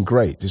not been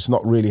great. It's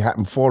not really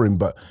happened for him.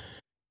 But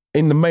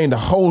in the main, the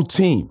whole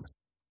team,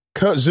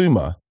 Kurt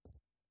Zouma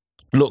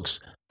looks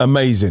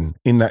amazing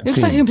in that team.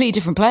 Looks like a completely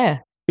different player.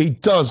 He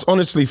does,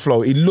 honestly,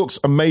 Flo. He looks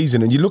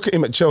amazing. And you look at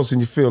him at Chelsea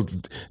and you feel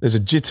there's a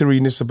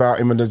jitteriness about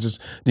him, and there's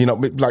just, you know,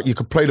 like you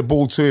could play the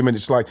ball to him and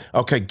it's like,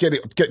 okay,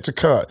 get to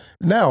Kurt.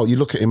 Now you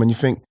look at him and you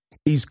think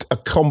he's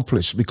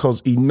accomplished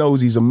because he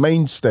knows he's a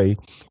mainstay.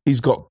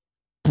 He's got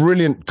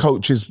brilliant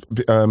coaches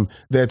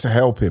there to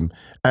help him,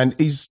 and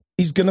he's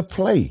going to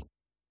play.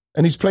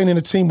 And he's playing in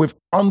a team with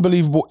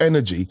unbelievable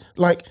energy.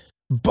 Like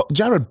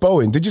Jared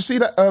Bowen, did you see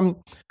that?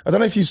 I don't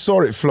know if you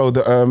saw it, Flo,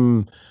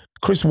 that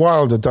Chris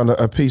Wilder done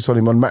a piece on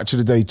him on Match of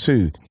the Day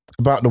too,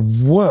 about the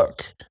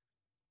work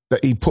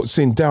that he puts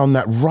in down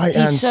that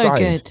right-hand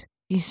side.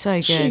 He's so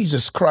good.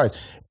 Jesus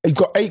Christ. He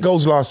got 8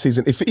 goals last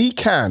season. If he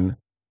can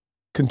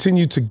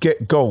continue to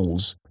get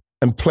goals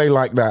and play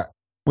like that,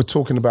 we're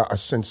talking about a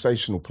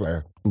sensational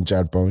player in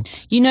Jared Bowen.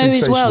 You know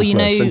as well, you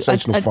know, I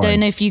don't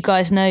know if you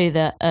guys know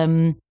that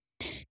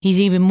he's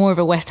even more of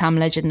a West Ham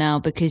legend now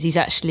because he's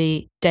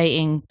actually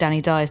dating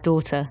Danny Dyer's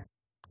daughter.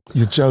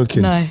 You're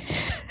joking? No.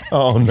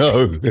 Oh,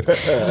 no.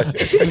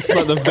 It's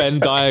like the Venn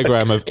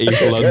diagram of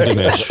East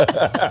Londonish.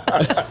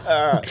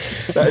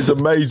 That is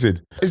amazing.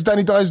 Is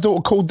Danny Dyer's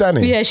daughter called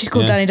Danny? Yeah, she's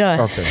called Danny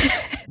Dyer. Okay.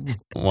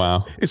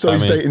 Wow. So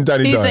he's dating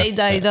Danny Dyer. He's dating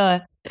Danny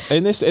Dyer.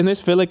 In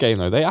this Villa game,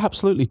 though, they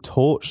absolutely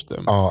torched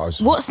them.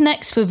 What's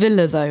next for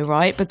Villa, though,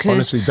 right?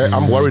 Because honestly,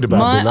 I'm worried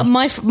about Villa.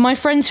 My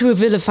friends who are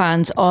Villa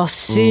fans are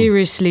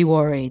seriously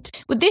worried.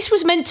 But this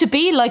was meant to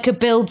be like a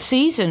build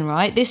season,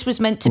 right? This was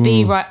meant to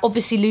be, right,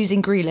 obviously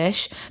losing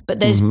Grealish, but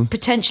there's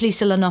potentially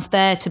still enough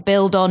there to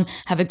build on,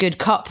 have a good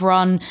cup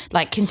run,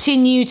 like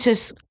continue to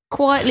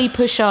quietly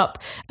push up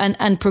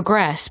and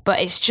progress. But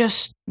it's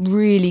just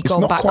really gone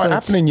backwards. It's not quite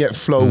happening yet,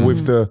 Flo,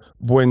 with the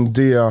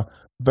Buendia,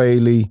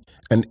 Bailey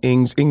and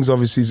Ings. Ings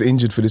obviously is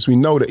injured for this. We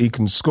know that he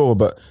can score,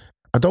 but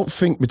I don't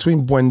think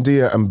between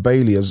Buendia and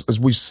Bailey, as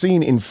we've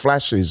seen in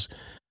flashes,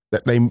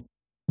 that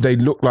they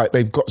look like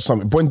they've got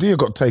something. Buendia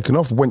got taken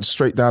off, went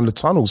straight down the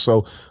tunnel.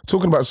 So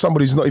talking about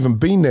somebody who's not even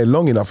been there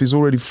long enough, he's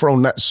already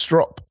thrown that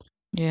strop.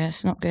 Yeah,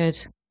 it's not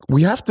good.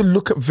 We have to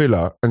look at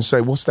Villa and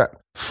say, what's that?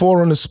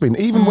 4 on the spin.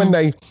 Even when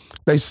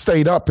they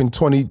stayed up in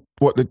 20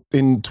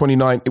 in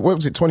 2019. What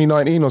was it,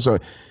 2019 or so?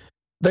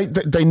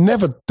 They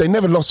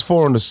never lost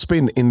 4 on the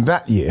spin in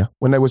that year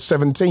when they were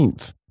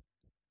 17th.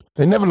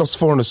 They never lost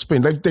 4 on the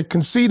spin. They're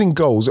conceding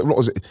goals. What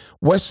was it?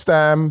 West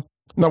Ham.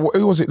 No,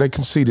 who was it they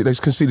conceded? They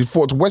conceded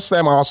 4 to West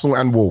Ham, Arsenal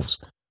and Wolves.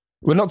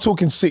 We're not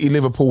talking City,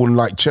 Liverpool and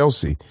like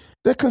Chelsea.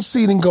 They're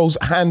conceding goals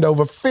hand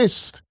over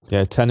fist.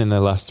 Yeah, 10 in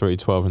their last 3,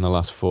 12 in their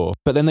last 4.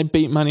 But then they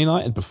beat Man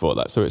United before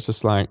that, so it's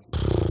just like...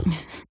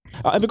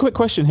 I have a quick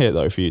question here,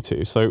 though, for you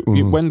two. So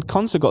when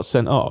Konsa got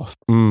sent off,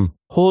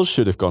 Hawes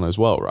should have gone as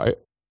well, right?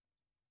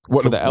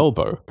 For the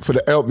elbow. For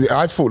the elbow.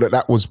 I thought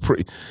that was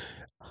pretty...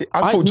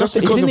 I thought just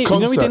because of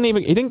Konsa...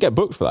 He didn't get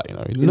booked for that, you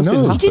know. He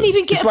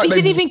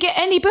didn't even get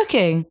any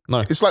booking. No.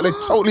 It's like they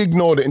totally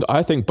ignored it.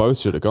 I think both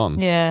should have gone.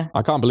 Yeah.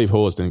 I can't believe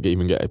Hawes didn't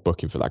even get a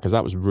booking for that because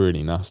that was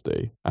really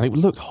nasty. And it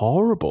looked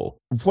horrible.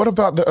 What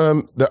about the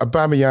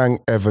Aubameyang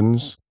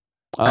Evans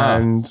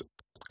and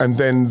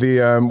then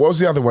the what was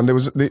the other one? There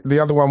was the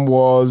other one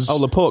was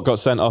Laporte got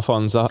sent off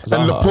on Zaha.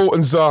 And Laporte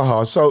and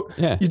Zaha. So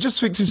you just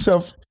think to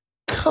yourself,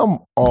 come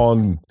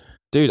on.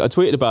 Dude, I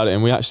tweeted about it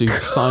and we actually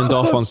signed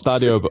off on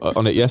Stadio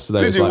on it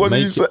yesterday. Did you? What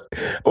did you say?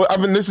 Well, I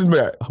haven't listened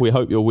to it. We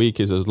hope your week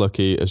is as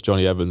lucky as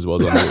Johnny Evans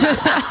was on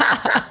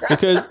it.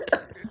 Because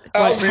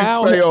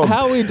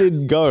how he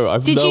didn't go,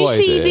 I've no idea. Did you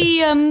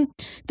see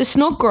the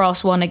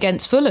Snodgrass one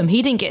against Fulham?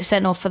 He didn't get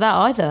sent off for that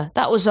either.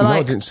 That was No,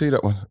 I didn't see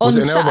that one. Was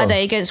on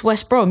Saturday against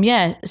West Brom,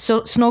 yeah.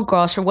 So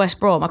Snodgrass from West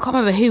Brom. I can't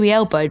remember who he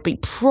elbowed, but he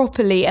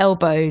properly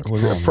elbowed.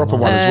 Was it a proper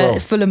one as well?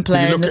 Fulham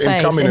player. Did you look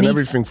at him coming and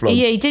everything, Flo?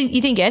 Yeah, he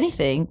didn't get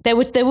anything. There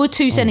were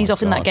 2 sendings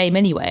off in that game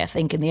anyway, I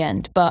think, in the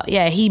end. But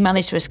yeah, he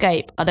managed to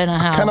escape. I don't know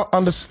how. I cannot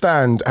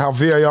understand how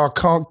VAR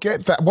can't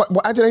get that.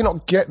 How do they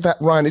not get that,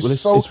 Ryan?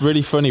 It's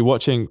really funny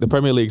watching the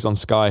Premier League's on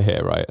Sky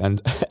here, right?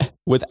 And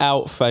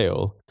without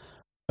fail,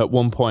 at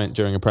one point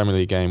during a Premier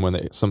League game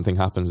when something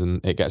happens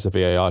and it gets a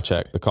VAR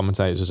check, the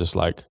commentators are just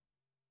like,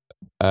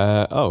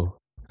 oh.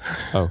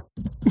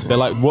 They're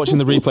like watching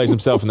the replays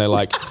themselves and they're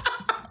like,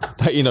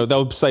 you know,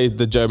 they'll say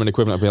the German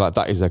equivalent will be like,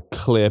 that is a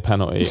clear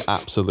penalty,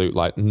 absolute,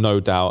 like, no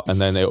doubt.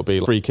 And then it'll be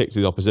free kick to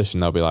the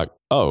opposition. They'll be like,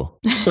 oh.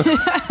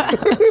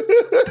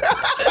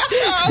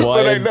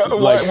 So they know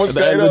what's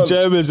going on. The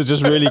Germans are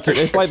just really...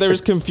 It's like they're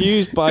as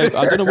confused by...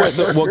 I don't know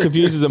what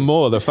confuses them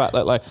more. The fact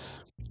that, like,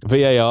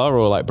 VAR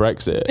or, like,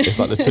 Brexit, it's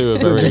like the two are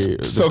very...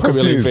 so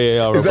confused.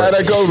 VAR is that how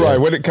they go, right?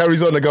 When it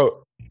carries on, they go...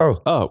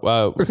 Oh,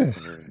 wow.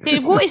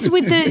 What is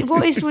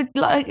with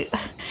like?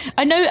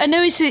 I know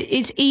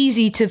it's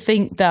easy to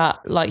think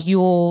that like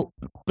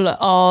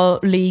our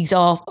leagues,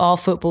 our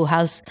football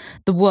has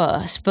the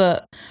worst.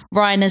 But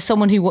Ryan, as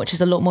someone who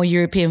watches a lot more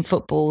European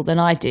football than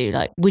I do,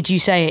 like, would you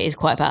say it is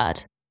quite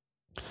bad?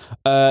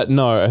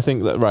 No, I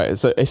think that right.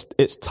 So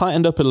it's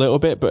tightened up a little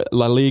bit, but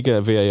La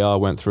Liga VAR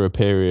went through a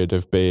period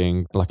of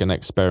being like an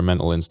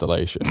experimental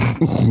installation.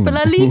 But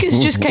La Liga's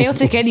just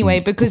chaotic anyway,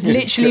 because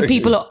literally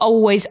people are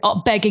always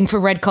begging for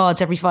red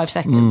cards every 5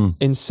 seconds.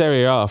 In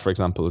Serie A, for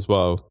example, as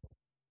well,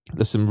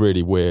 there's some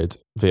really weird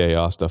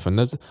VAR stuff. And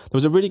there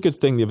was a really good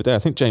thing the other day. I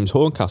think James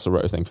Horncastle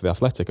wrote a thing for The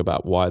Athletic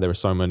about why there are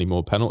so many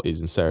more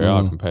penalties in Serie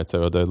A compared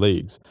to other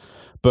leagues.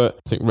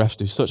 But I think refs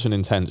do such an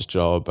intense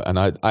job, and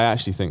I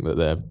actually think that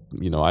they're,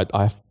 you know, I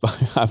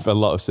have a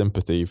lot of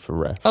sympathy for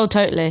refs. Oh,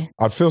 totally.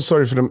 I'd feel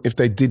sorry for them if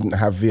they didn't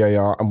have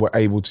VAR and were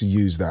able to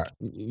use that.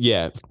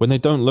 Yeah, when they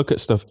don't look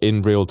at stuff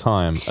in real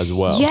time as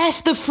well.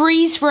 Yes, the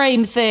freeze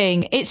frame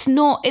thing. It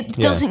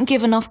doesn't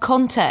give enough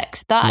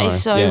context. That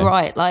is so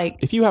right. Like,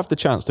 if you have the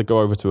chance to go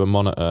over to a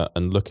monitor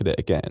and look at it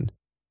again,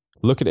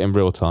 look at it in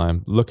real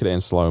time, look at it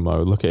in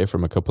slow-mo, look at it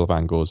from a couple of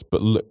angles.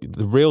 But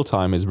the real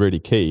time is really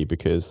key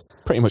because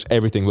pretty much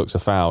everything looks a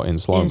foul in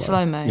slow-mo. In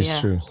slow-mo, it's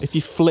true. If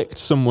you flicked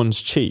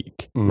someone's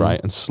cheek, right,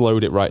 and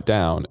slowed it right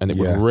down and it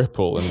would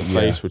ripple and the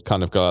face would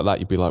kind of go like that,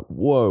 you'd be like,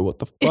 whoa, what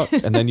the fuck?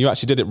 And then you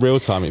actually did it real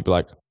time, you'd be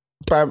like,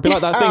 bam, be like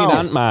that thing in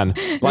Ant-Man.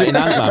 Like in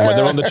Ant-Man when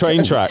they're on the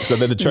train tracks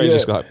and then the train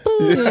just go like,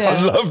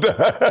 I love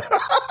that.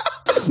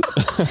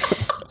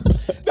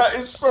 That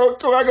is so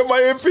cool. I got my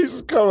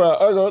earpieces come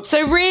out.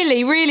 So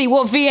really,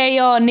 what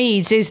VAR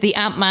needs is the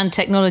Ant-Man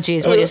technology,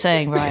 is what you're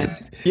saying, right?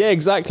 Yeah,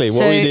 exactly.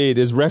 What we need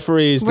is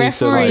referees need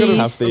to like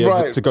have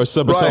the to go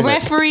subatomic.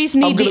 Referees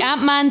need the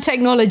Ant-Man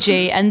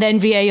technology, and then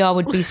VAR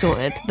would be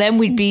sorted. Then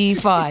we'd be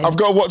fine. I've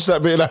got to watch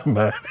that bit of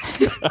Ant-Man.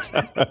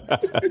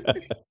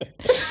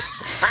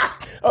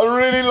 I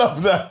really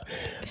love that.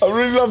 I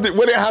really loved it.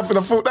 When it happened,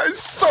 I thought, that is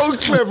so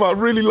clever. I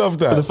really love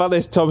that. But the fact that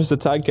it's Thomas the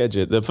Tank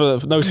Engine, for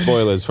no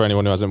spoilers for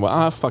anyone who hasn't,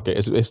 fuck it.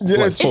 It's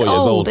like 4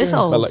 years old. It's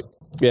old.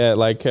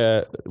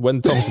 But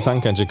when Thomas the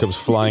Tank Engine comes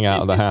flying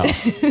out of the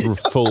house,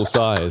 full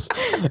size.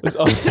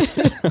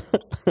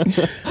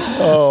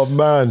 Oh,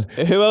 man.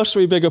 Who else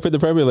should we big up in the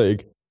Premier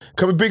League?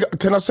 Can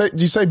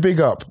you say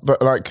big up?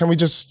 But like, can we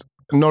just,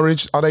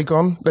 Norwich, are they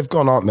gone? They've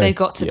gone, aren't they? They've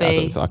got to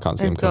be. I can't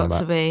see them coming back. They've got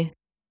to be.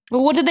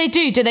 Well, what do they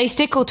do? Do they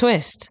stick or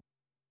twist?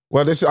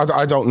 Well,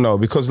 I don't know,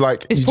 because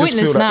like it's you just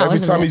feel that now, every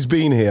time he's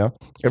been here,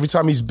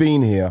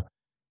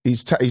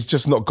 he's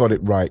just not got it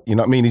right. You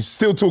know what I mean? He's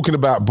still talking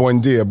about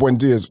Buendia.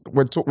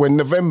 We're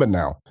November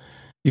now.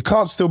 You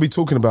can't still be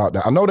talking about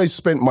that. I know they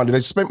spent money. They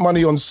spent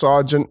money on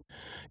Sargent.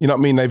 You know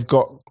what I mean?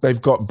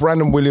 They've got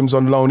Brandon Williams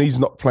on loan. He's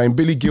not playing.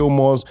 Billy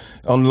Gilmore's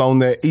on loan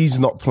there. He's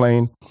not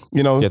playing.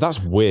 You know? Yeah,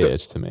 that's weird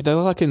to me. They're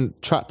like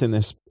trapped in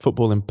this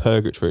football in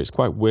purgatory. It's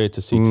quite weird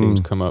to see teams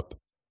come up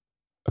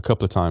a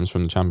couple of times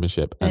from the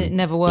Championship and it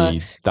never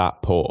works. Be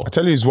that poor. I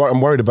tell you what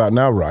I'm worried about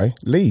now, Rai.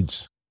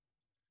 Leeds.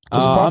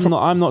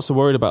 I'm not so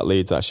worried about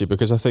Leeds actually,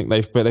 because I think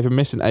they've been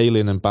missing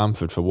Alien and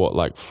Bamford for what,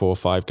 like 4 or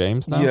 5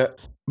 games now? Yeah.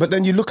 But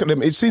then you look at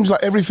them, it seems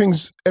like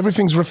everything's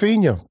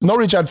Rafinha.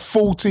 Norwich had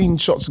 14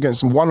 shots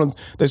against them.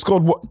 They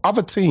scored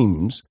other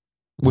teams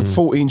with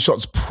 14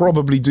 shots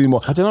probably do more.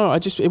 I don't know.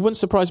 It wouldn't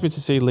surprise me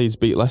to see Leeds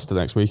beat Leicester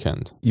next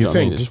weekend. You think? I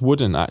mean? It just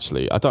wouldn't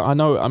actually. I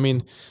know. I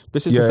mean,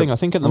 this is the thing. I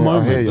think at the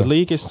moment the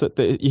league is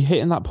you're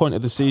hitting that point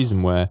of the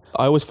season where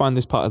I always find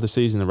this part of the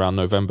season around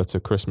November to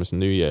Christmas and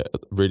New Year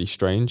really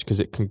strange, because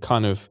it can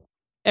kind of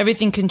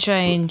everything can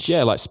change.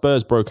 Yeah, like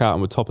Spurs broke out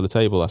and were top of the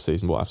table last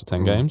season. After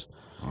 10 games.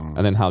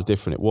 And then how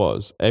different it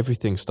was.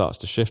 Everything starts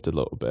to shift a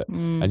little bit,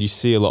 and you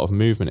see a lot of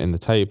movement in the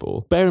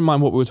table. Bear in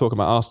mind what we were talking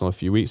about Arsenal a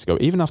few weeks ago.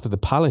 Even after the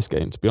Palace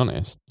game, to be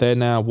honest, they're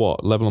now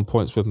level on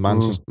points with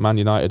Man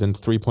United and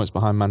 3 points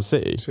behind Man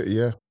City.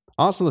 Yeah,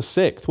 Arsenal are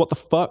 6th. What the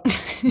fuck?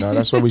 No,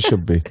 that's where we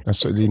should be.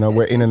 That's what,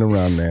 we're in and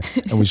around there,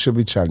 and we should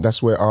be challenged.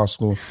 That's where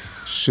Arsenal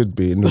should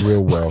be in the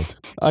real world.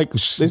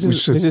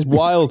 This is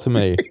wild to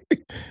me.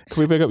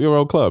 Can we big up your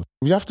old club?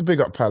 We have to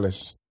big up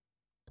Palace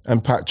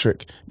and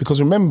Patrick,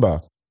 because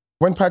remember,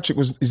 when Patrick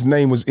his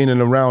name was in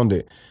and around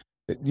it,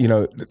 you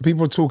know,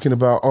 people were talking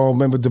about,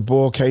 remember De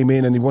Boer came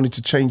in and he wanted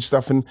to change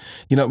stuff, and,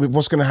 you know,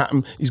 what's going to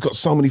happen? He's got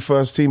so many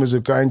first teamers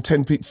are going,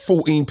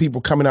 14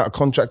 people coming out of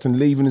contract and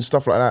leaving and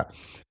stuff like that.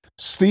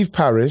 Steve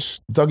Parish,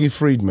 Dougie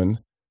Friedman,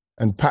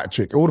 and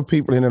Patrick, all the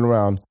people in and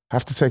around,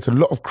 have to take a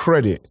lot of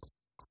credit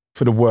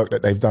for the work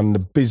that they've done, the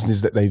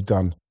business that they've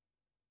done.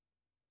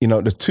 You know,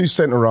 the 2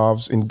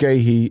 centre-halves in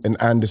Gahey and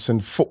Anderson,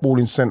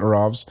 footballing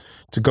centre-halves,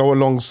 to go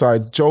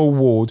alongside Joel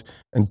Ward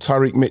and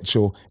Tyreek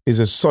Mitchell is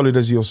as solid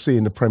as you'll see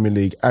in the Premier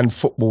League, and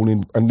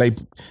footballing, and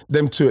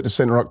them two at the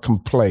centre-half can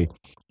play.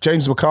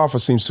 James MacArthur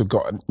seems to have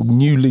got a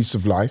new lease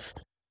of life.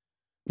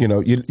 You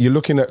know, you're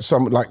looking at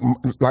some like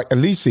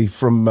Elise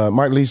from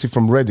Mike Elise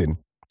from Reading,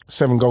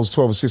 7 goals,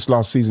 12 assists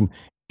last season.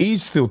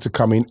 He's still to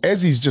come in.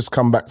 Ezzy's just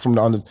come back from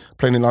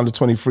playing in under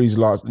 23s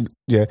last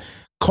year.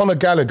 Conor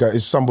Gallagher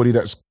is somebody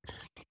that's,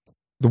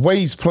 the way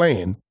he's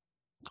playing.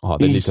 Oh,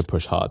 they need to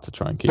push hard to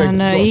try and keep him. I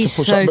know, he's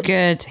so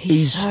good.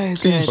 He's so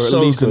good. Or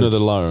at least another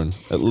loan.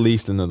 At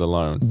least another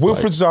loan.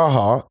 Wilfred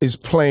Zaha is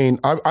playing.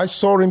 I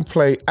saw him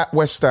play at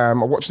West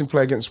Ham. I watched him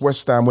play against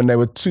West Ham when they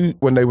were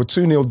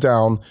 2-0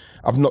 down.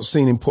 I've not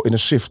seen him put in a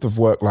shift of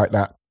work like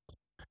that.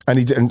 And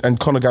he did, and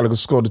Conor Gallagher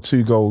scored the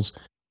 2 goals.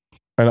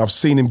 And I've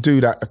seen him do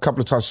that a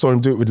couple of times. Saw him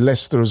do it with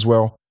Leicester as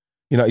well.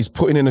 You know, he's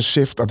putting in a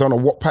shift. I don't know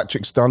what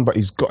Patrick's done, but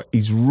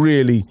he's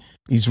really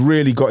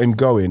got him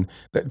going.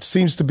 There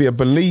seems to be a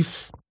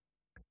belief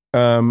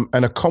and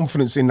a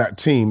confidence in that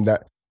team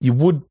that you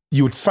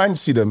would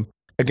fancy them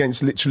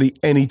against literally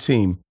any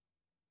team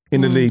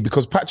in the league.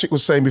 Because Patrick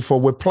was saying before,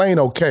 we're playing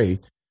okay,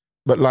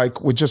 but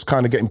like we're just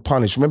kind of getting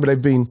punished. Remember,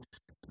 they've been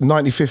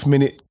 95th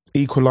minute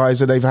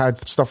equaliser. They've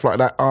had stuff like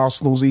that.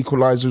 Arsenal's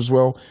equaliser as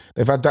well.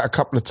 They've had that a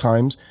couple of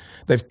times.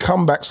 They've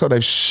come back, so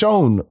they've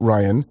shown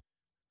Ryan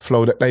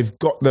Flo that they've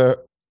got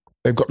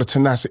the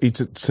tenacity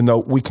to know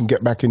we can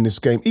get back in this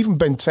game. Even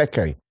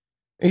Benteke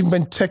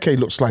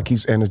looks like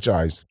he's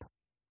energized.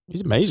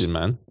 He's amazing,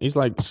 man. He's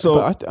like, so.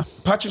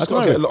 Patrick's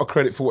got to get a lot of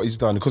credit for what he's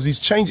done, because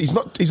he's changed. He's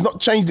not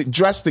changed it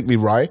drastically,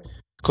 right?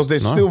 Because they're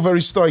still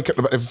very stoic,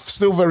 they're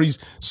still very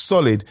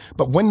solid.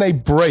 But when they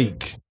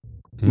break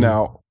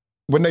now,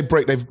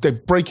 they're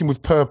breaking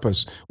with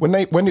purpose. When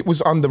it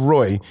was under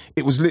Roy,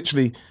 it was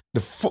literally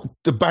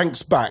the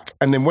bank's back,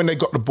 and then when they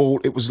got the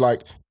ball, it was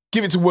like,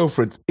 give it to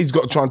Wilfred. He's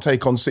got to try and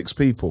take on 6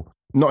 people.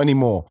 Not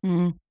anymore.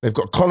 They've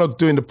got Conor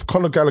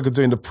Gallagher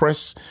doing the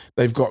press.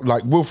 They've got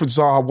like Wilfred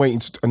Zaha waiting,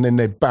 and then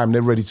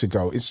they're ready to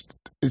go.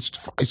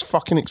 It's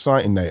fucking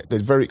exciting. They're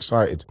very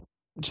excited.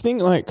 Do you think,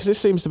 because this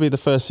seems to be the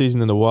first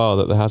season in a while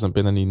that there hasn't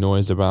been any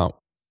noise about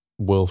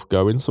Wilf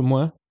going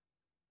somewhere?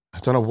 I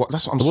don't know what.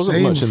 That's what I'm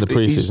saying. There wasn't much in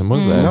the preseason,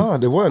 was there? No,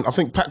 there weren't. I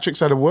think Patrick's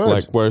had a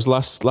word. Whereas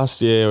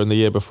last year and the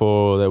year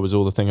before, there was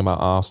all the thing about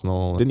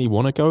Arsenal. Didn't he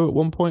want to go at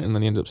one point, and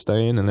then he ended up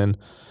staying, and then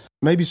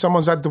maybe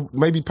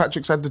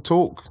Patrick's had the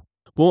talk.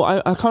 Well,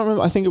 I can't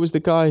remember. I think it was the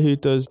guy who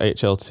does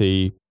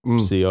HLT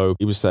CO.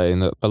 He was saying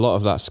that a lot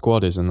of that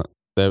squad isn't.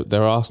 They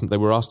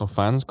were Arsenal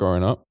fans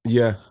growing up.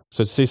 Yeah.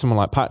 So to see someone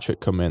like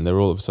Patrick come in, they're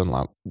all of a sudden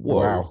like, whoa.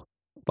 Wow.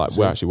 Like,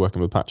 we're actually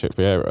working with Patrick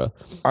Vieira.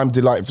 I'm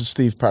delighted for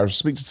Steve Parish. I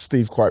speak to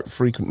Steve quite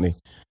frequently.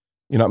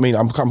 You know what I mean?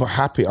 I'm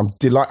happy. I'm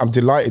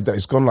delighted that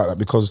it's gone like that,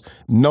 because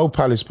no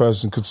Palace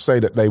person could say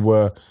that they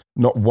were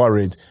not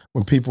worried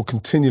when people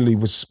continually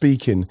were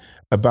speaking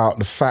about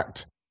the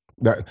fact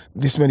that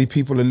this many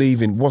people are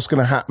leaving. What's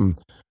going to happen?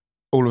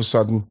 All of a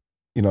sudden,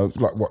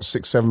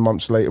 6-7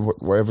 months later,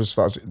 whatever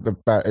starts,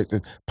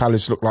 the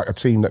Palace look like a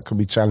team that could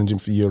be challenging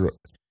for Europe.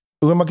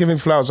 Who am I giving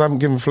flowers? I haven't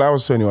given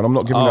flowers to anyone. I'm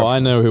not giving. I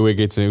know who we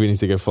need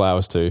to give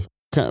flowers to.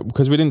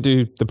 Because we didn't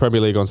do the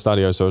Premier League on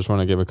Stadio, so I just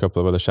want to give a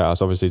couple of other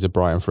shout-outs. Obviously to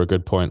Brighton for a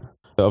good point.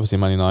 But obviously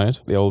Man United,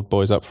 the old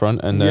boys up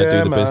front, and do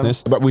the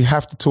business. But we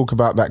have to talk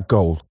about that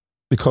goal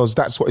because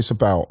that's what it's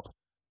about.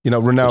 You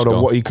know,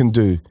 Ronaldo, what he can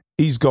do.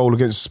 His goal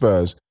against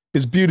Spurs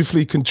is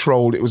beautifully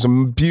controlled. It was a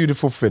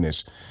beautiful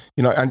finish.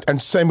 You know,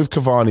 and same with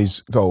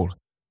Cavani's goal.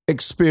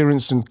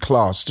 Experience and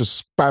class,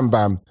 just bam,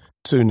 bam,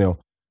 2-0.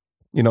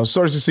 You know,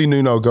 sorry to see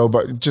Nuno go,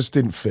 but it just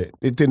didn't fit.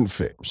 It didn't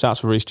fit. Shouts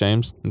for Reece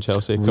James and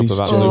Chelsea. A couple of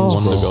absolute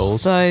wonder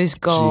goals. Those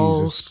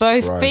goals. Jesus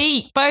both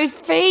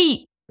Christ.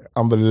 feet.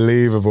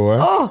 Unbelievable, eh?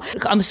 Oh,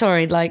 I'm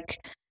sorry. Like,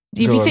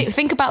 if you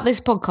think about this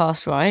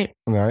podcast, right?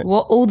 Right.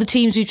 What all the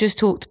teams we've just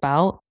talked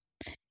about,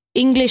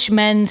 English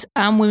men's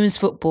and women's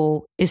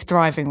football is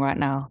thriving right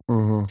now.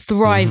 Mm-hmm.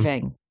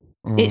 Thriving.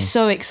 Mm-hmm. It's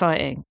so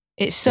exciting.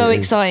 It's so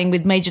exciting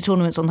with major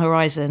tournaments on the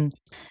horizon.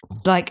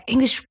 Like,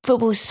 English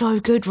football is so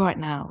good right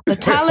now. The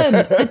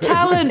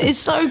talent is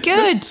so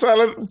good.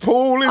 Talent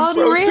pool is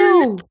unreal.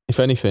 So deep. If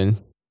anything,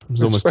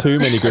 there's almost too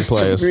many good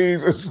players.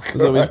 Jesus Christ.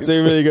 There's almost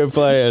too many good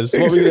players.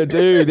 What are we going to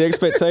do? The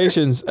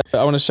expectations.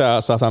 I want to shout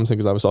out Southampton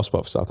because I have a soft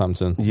spot for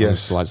Southampton.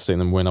 Yes. I like to see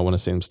them win. I want to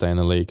see them stay in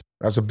the league.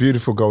 That's a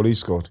beautiful goal he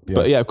scored. Yeah.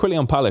 But yeah, quickly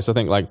on Palace, I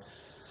think like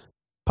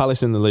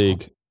Palace in the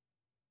league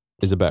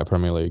is a better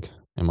Premier League,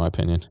 in my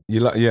opinion.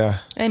 Yeah.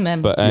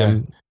 Amen. But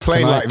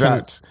playing like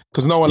that,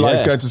 because no one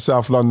likes going to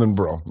South London,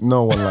 bro.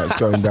 No one likes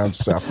going down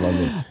to South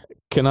London.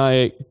 Can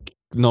I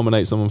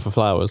nominate someone for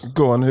flowers?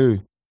 Go on, who?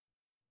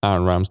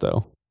 Aaron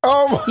Ramsdale.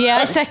 Oh my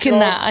I second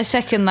God. that. I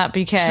second that,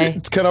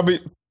 Bouquet. Can I be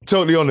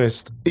totally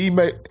honest? He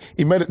made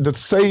the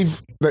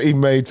save that he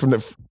made from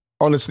the.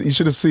 Honestly, you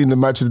should have seen the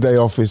Match of the Day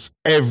office.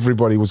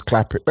 Everybody was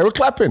clapping. They were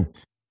clapping.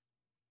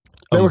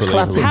 They were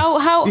clapping.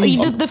 How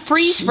the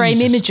freeze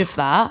frame image of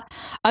that?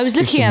 I was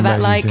looking at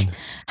that like,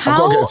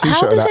 how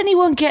does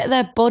anyone get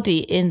their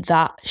body in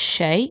that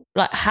shape?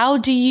 Like, how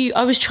do you?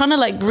 I was trying to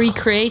like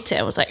recreate it.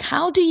 I was like,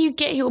 how do you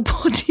get your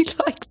body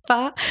like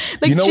that?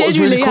 Like, you know what's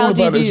really cool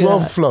about it as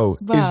well, Flo,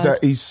 Bad. is that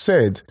he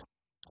said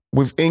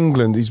with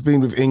England, he's been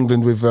with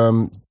England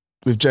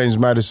with James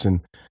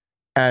Maddison,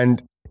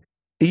 and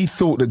he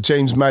thought that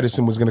James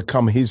Maddison was going to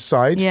come his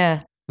side.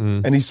 Yeah.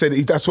 And he said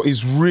that's what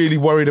he's really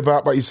worried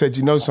about. But he said,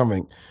 you know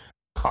something?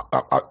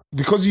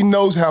 Because he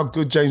knows how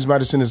good James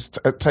Maddison has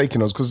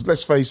taken us, because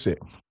let's face it,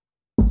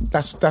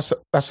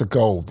 that's a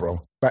goal,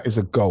 bro. That is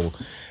a goal.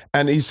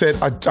 And he said,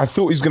 I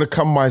thought he was going to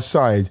come my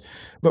side.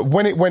 But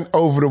when it went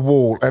over the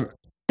wall and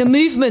the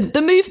movement,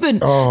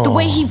 the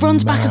way he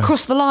runs back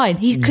across the line.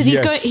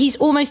 He's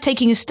almost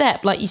taking a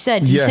step, like you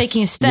said. He's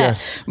taking a step,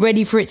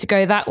 ready for it to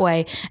go that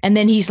way. And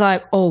then he's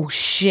like, oh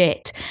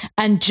shit.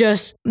 And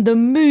just the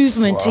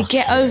movement to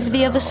get over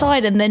the other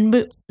side and then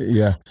move.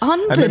 Yeah.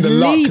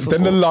 Unbelievable.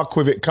 And then the luck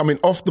with it coming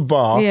off the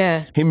bar,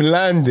 him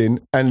landing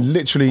and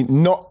literally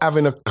not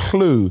having a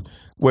clue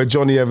where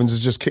Johnny Evans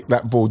has just kicked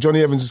that ball.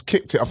 Johnny Evans has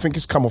kicked it. I think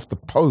it's come off the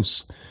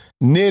post.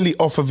 Nearly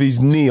off of his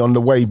knee on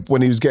the way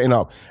when he was getting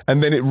up.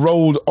 And then it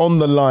rolled on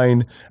the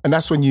line. And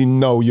that's when you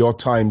know your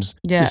time's,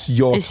 it's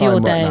your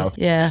time right now.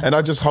 Yeah. And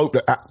I just hope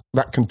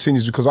that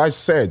continues, because I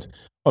said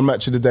on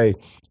Match of the Day,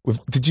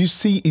 did you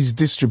see his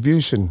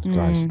distribution,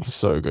 guys?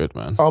 So good,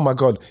 man. Oh my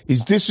God.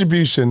 His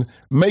distribution,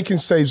 making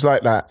saves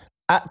like that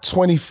at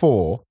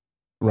 24,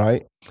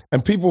 right?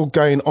 And people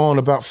going on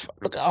about,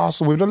 look at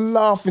Arsenal with a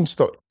laughing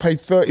stock, paid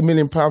 £30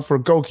 million for a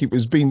goalkeeper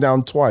who's been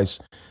down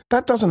twice.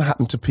 That doesn't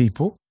happen to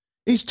people.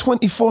 He's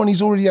 24 and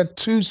he's already had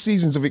 2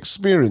 seasons of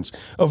experience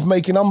of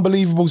making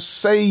unbelievable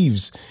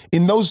saves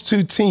in those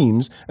 2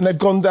 teams, and they've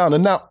gone down.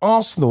 And now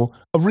Arsenal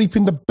are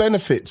reaping the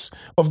benefits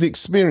of the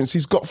experience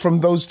he's got from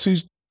those two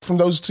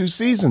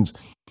seasons.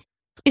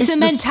 It's the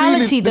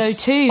mentality though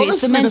too.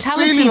 It's the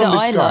mentality that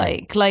I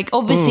like. Like,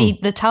 obviously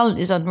the talent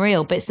is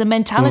unreal, but it's the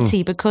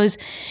mentality because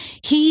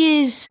he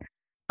is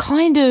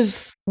kind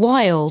of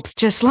wild,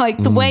 just like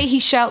the way he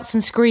shouts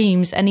and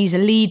screams, and he's a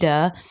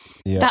leader.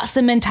 That's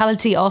the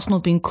mentality Arsenal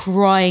have been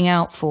crying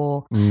out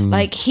for.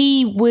 Like,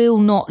 he will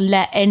not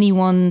let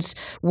anyone's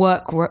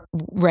work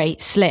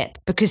rate slip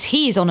because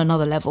he is on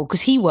another level,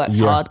 because he works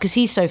hard, because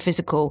he's so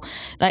physical.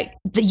 Like,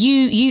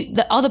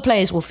 the other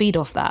players will feed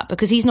off that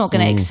because he's not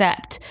going to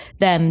accept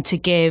them to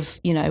give,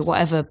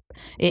 whatever.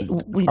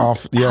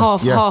 Half He's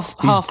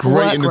great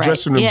work in the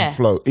dressing room,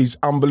 Flo. He's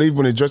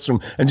unbelievable in the dressing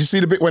room. And you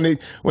see the bit when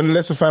the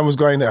Leicester fan was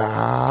going,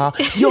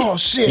 your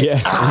shit.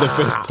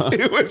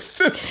 It was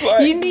just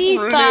like, you need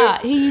brilliant.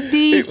 that. He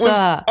needs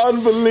that. It was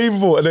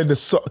unbelievable. And then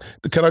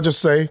can I just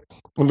say,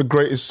 one of the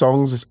greatest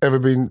songs that's ever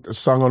been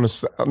sung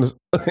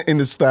in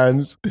the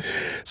stands.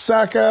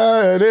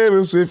 Saka and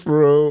Emil Smith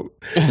Rowe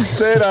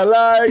said, I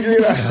like it.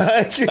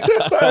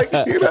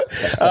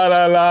 La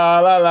la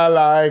la la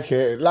like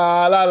it.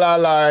 La la la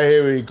la,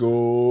 here we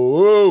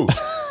go.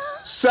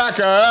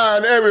 Saka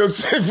and Emil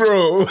Smith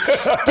Rowe.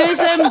 Does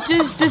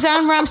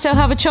Aaron Ramsdale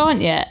have a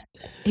chant yet?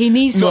 He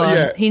needs one.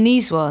 Yet. He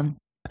needs one.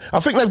 I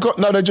think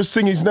they just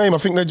sing his name. I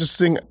think they just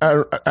sing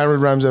Aaron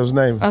Ramsdale's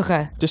name.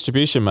 Okay.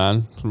 Distribution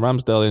man from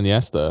Ramsdale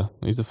Iniesta.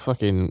 He's the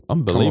fucking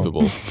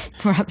unbelievable.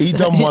 He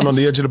done one on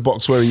the edge of the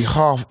box where he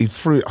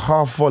threw it,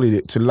 half volleyed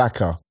it to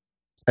Laka.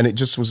 And it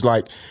just was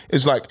like,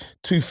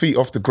 2 feet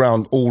off the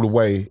ground all the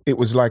way. It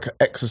was like an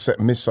Exocet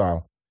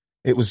missile.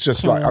 It was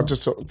just like,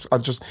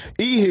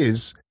 he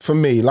is, for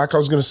me, like I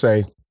was going to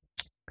say,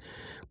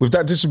 with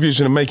that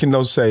distribution and making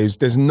those saves,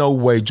 there's no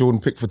way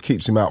Jordan Pickford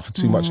keeps him out for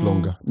too much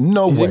longer.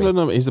 No way.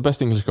 He's the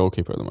best English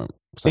goalkeeper at the moment.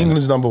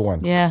 England's number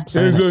one. Yeah.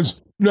 England's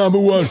number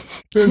one.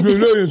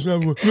 England's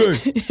number one.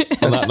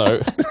 On that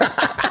note.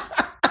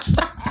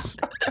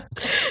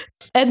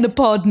 End the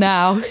pod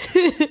now.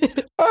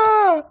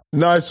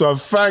 Nice one.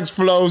 Thanks,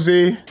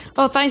 Flowsy.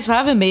 Oh, thanks for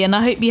having me, and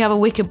I hope you have a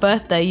wicked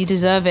birthday. You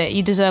deserve it.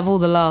 You deserve all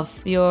the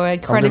love. You're an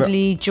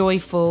incredibly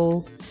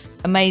joyful,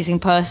 amazing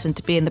person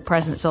to be in the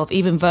presence of,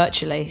 even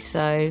virtually.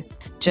 So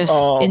just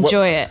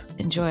enjoy it.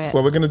 Enjoy it.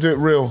 Well, we're going to do it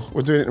real.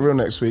 We're doing it real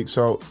next week,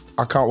 so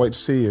I can't wait to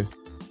see you.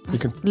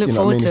 Look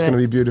forward to It's it. going to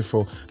be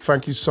beautiful.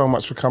 Thank you so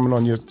much for coming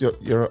on.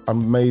 You're an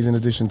amazing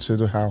addition to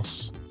the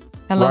house.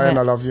 Ryan,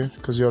 I love you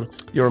because you're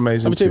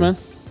amazing. Love you too, man.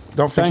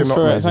 Don't think you're not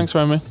amazing. Thanks for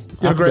having me.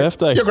 You're Happy great.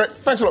 birthday. You're great.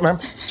 Thanks a lot, man.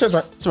 Cheers,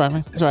 mate. It's all right,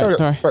 man. It's all right.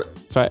 Don't worry.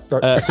 It's all right.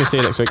 We'll see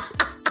you next week.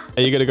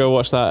 Are you going to go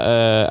watch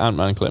that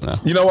Ant-Man clip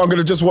now? You know what? I'm going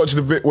to just watch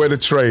the bit where the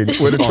train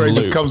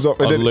just comes up.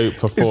 And on loop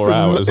for 4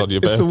 hours on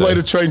your birthday. It's the way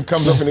the train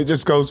comes up and it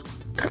just goes.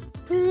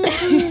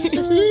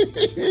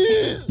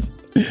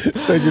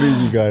 Take it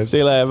easy, guys. See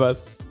you later, bud.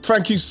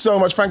 Thank you so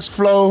much. Thanks,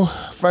 Flo.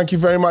 Thank you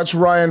very much,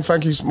 Ryan.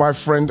 Thank you, my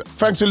friend.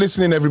 Thanks for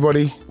listening,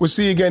 everybody. We'll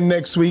see you again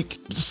next week.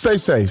 Stay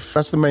safe.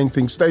 That's the main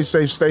thing. Stay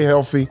safe, stay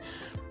healthy,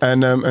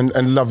 and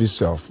love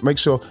yourself. Make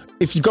sure,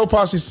 if you go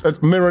past a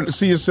mirror to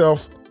see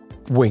yourself,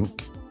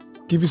 wink.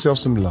 Give yourself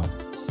some love.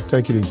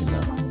 Take it easy,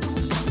 man.